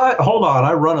like, what? Hold on,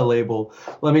 I run a label.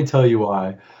 Let me tell you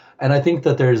why. And I think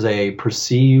that there's a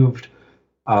perceived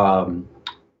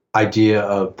idea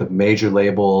of the major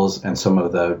labels and some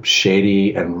of the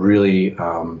shady and really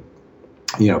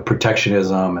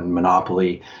protectionism and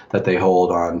monopoly that they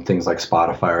hold on things like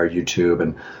Spotify or YouTube,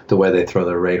 and the way they throw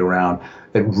their rate around.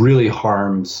 It really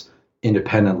harms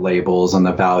independent labels and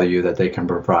the value that they can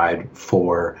provide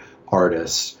for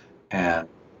artists. And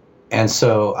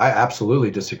so I absolutely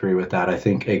disagree with that. I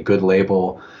think a good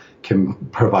label can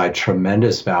provide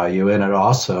tremendous value. And it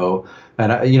also,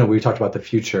 we talked about the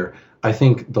future. I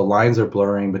think the lines are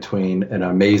blurring between an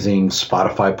amazing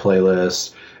Spotify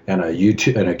playlist and a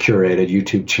curated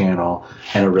YouTube channel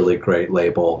and a really great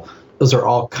label. Those are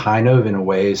all kind of, in a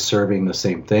way, serving the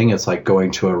same thing. It's like going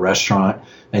to a restaurant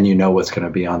and you know what's going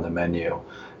to be on the menu.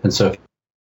 And so if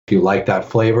you like that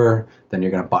flavor, then you're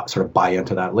going to sort of buy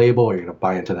into that label, or you're going to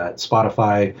buy into that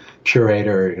Spotify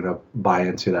curator, or you're going to buy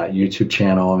into that YouTube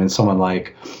channel. I mean, someone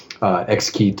like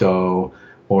Exquito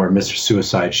or Mr.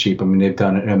 Suicide Sheep, I mean, they've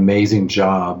done an amazing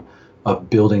job of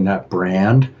building that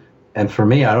brand. And for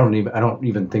me, I don't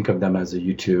even think of them as a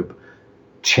YouTube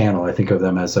channel. I think of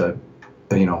them as a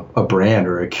brand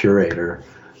or a curator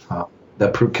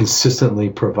that consistently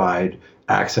provide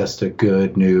access to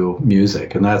good new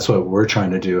music. And that's what we're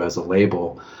trying to do as a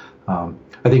label.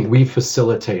 I think we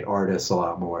facilitate artists a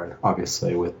lot more,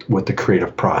 obviously, with the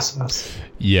creative process.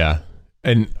 Yeah.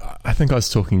 And I think I was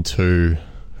talking to,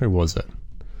 who was it?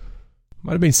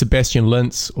 Might have been Sebastian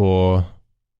Lintz, or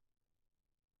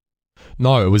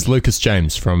no, it was Lucas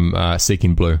James from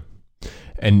Seeking Blue.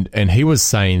 And he was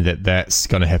saying that that's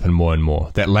going to happen more and more,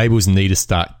 that labels need to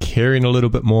start caring a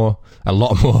lot more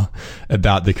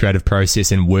about the creative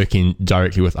process and working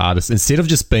directly with artists instead of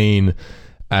just being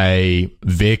a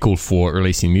vehicle for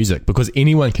releasing music, because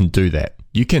anyone can do that.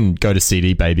 You can go to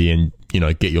CD Baby and,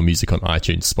 get your music on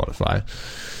iTunes, Spotify.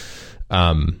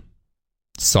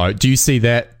 So do you see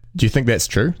that? Do you think that's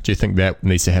true? Do you think that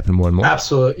needs to happen more and more?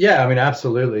 Absolutely. Yeah,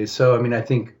 absolutely. So, I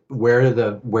think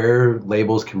where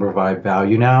labels can provide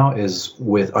value now is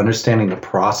with understanding the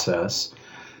process,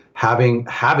 having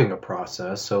a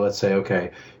process. So let's say,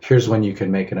 okay, here's when you can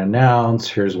make an announce,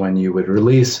 here's when you would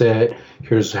release it,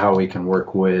 here's how we can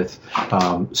work with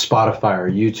Spotify or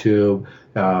YouTube,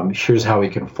 here's how we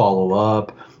can follow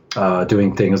up,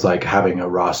 doing things like having a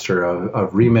roster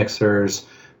of remixers,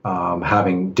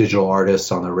 having digital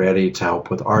artists on the ready to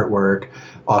help with artwork,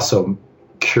 also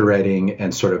curating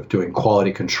and sort of doing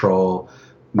quality control,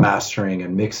 mastering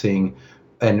and mixing.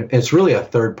 And it's really a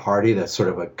third party that's sort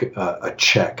of a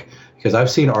check, because I've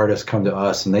seen artists come to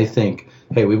us and they think,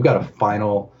 hey, we've got a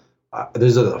final,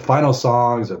 these are the final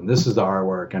songs and this is the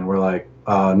artwork. And we're like,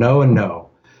 no and no.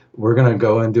 We're going to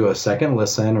go and do a second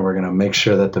listen, and we're going to make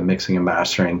sure that the mixing and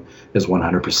mastering is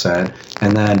 100%.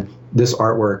 And then this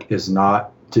artwork is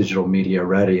not digital media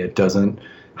ready. It doesn't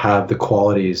have the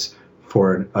qualities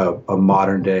for a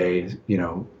modern day,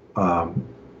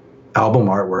 album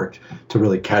artwork to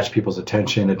really catch people's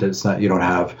attention. It's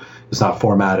not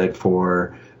formatted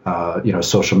for,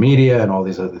 social media and all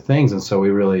these other things. And so we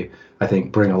really, I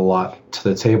think, bring a lot to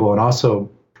the table. And also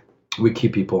we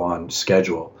keep people on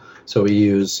schedule. So we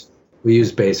use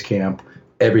Basecamp.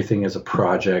 Everything is a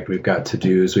project. We've got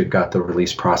to-dos. We've got the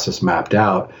release process mapped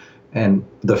out. And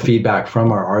the feedback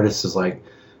from our artists is like,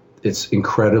 it's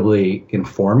incredibly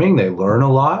informing. They learn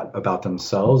a lot about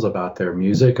themselves, about their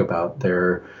music, about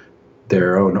their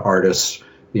own artist,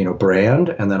 brand,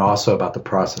 and then also about the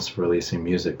process of releasing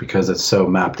music, because it's so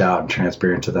mapped out and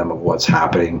transparent to them of what's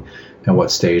happening and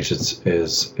what stage is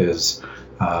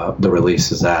the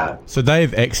release is at. So they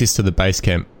have access to the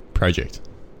Basecamp project?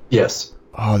 Yes.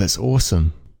 Oh, that's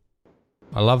awesome.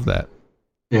 I love that.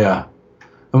 Yeah.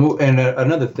 And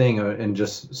another thing, and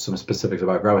just some specifics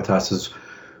about Gravitas, is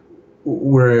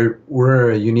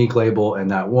we're a unique label in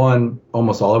that, one,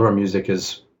 almost all of our music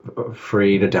is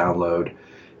free to download,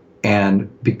 and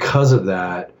because of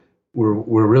that,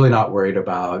 we're really not worried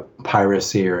about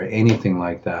piracy or anything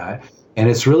like that. And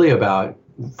it's really about,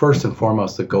 first and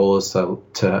foremost, the goal is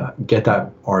to get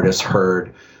that artist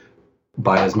heard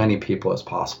by as many people as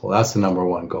possible. That's the number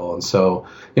one goal. And so,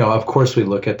 of course, we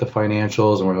look at the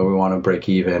financials and we want to break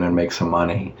even and make some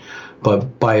money.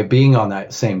 But by being on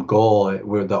that same goal,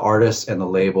 where the artist and the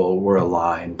label, we're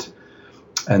aligned.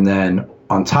 And then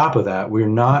on top of that, we're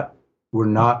not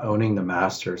owning the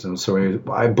masters. And so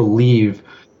I believe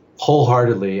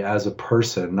wholeheartedly as a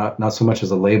person, not so much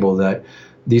as a label, that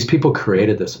these people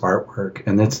created this artwork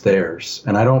and it's theirs.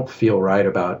 And I don't feel right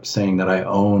about saying that I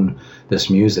own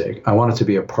this music. I want it to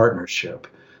be a partnership.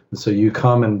 And so you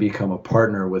come and become a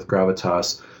partner with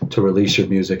Gravitas to release your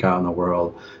music out in the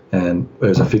world. And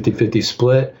there's a 50-50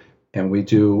 split. And we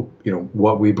do,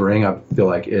 what we bring, I feel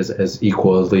like, is as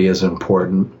equally as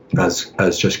important as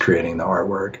just creating the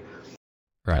artwork.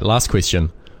 Right. Last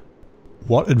question.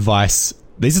 What advice...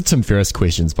 These are Tim Ferriss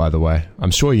questions, by the way.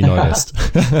 I'm sure you noticed.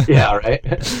 Yeah,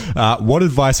 right. What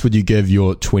advice would you give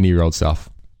your 20-year-old self?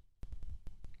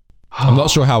 I'm not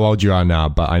sure how old you are now,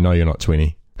 but I know you're not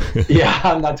 20. Yeah,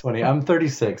 I'm not 20. I'm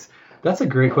 36. That's a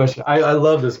great question. I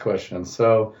love this question.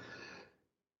 So,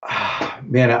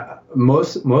 man,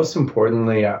 most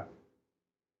importantly,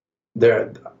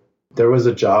 there was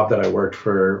a job that I worked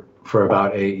for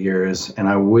about 8 years, and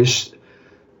I wish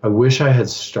I had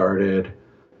started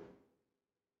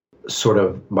sort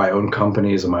of my own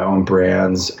companies and my own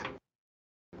brands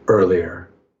earlier.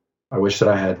 I wish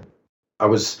that I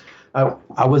was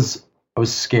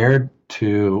scared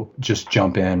to just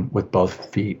jump in with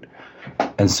both feet.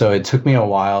 And so it took me a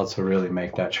while to really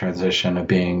make that transition of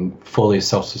being fully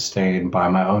self-sustained by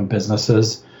my own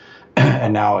businesses.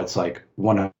 And now it's like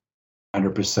 100%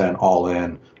 all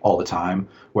in all the time.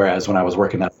 Whereas when I was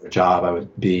working that job, I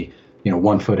would be,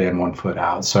 1 foot in, 1 foot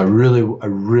out. So I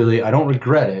don't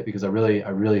regret it, because I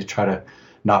really try to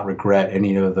not regret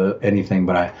anything,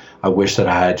 but I wish that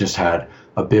I had just had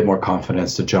a bit more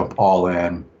confidence to jump all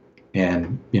in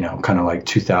in, kind of like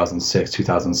 2006,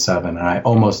 2007. And I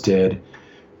almost did,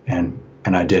 and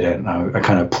I didn't. I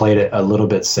kind of played it a little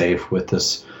bit safe with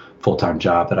this full-time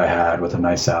job that I had with a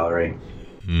nice salary.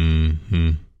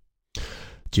 Mm-hmm.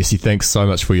 Jesse, thanks so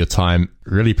much for your time.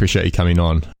 Really appreciate you coming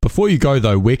on. Before you go,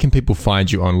 though, where can people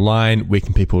find you online? Where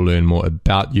can people learn more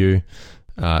about you?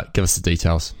 Give us the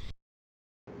details.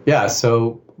 Yeah,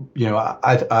 so,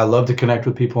 I love to connect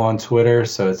with people on Twitter.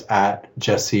 So it's at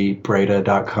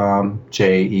jessebrede.com,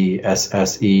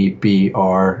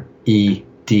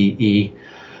 JESSEBREDE.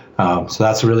 So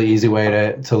that's a really easy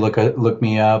way to look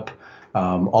me up.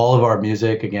 All of our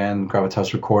music, again,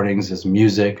 Gravitas Recordings, is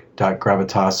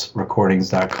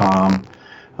music.gravitasrecordings.com.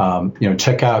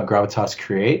 Check out Gravitas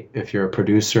Create if you're a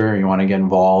producer and you want to get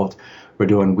involved. We're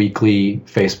doing weekly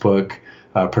Facebook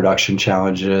production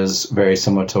challenges, very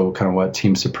similar to kind of what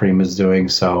Team Supreme is doing.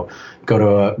 So go to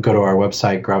our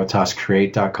website,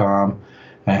 gravitascreate.com,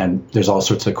 and there's all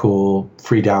sorts of cool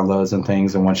free downloads and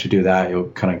things. And once you do that, you'll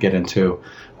kind of get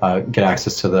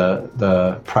access to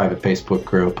the private Facebook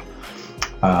group.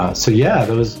 Our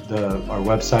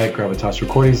website,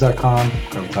 gravitasrecordings.com,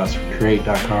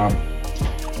 gravitascreate.com,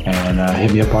 and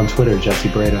hit me up on Twitter, Jesse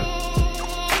Brede.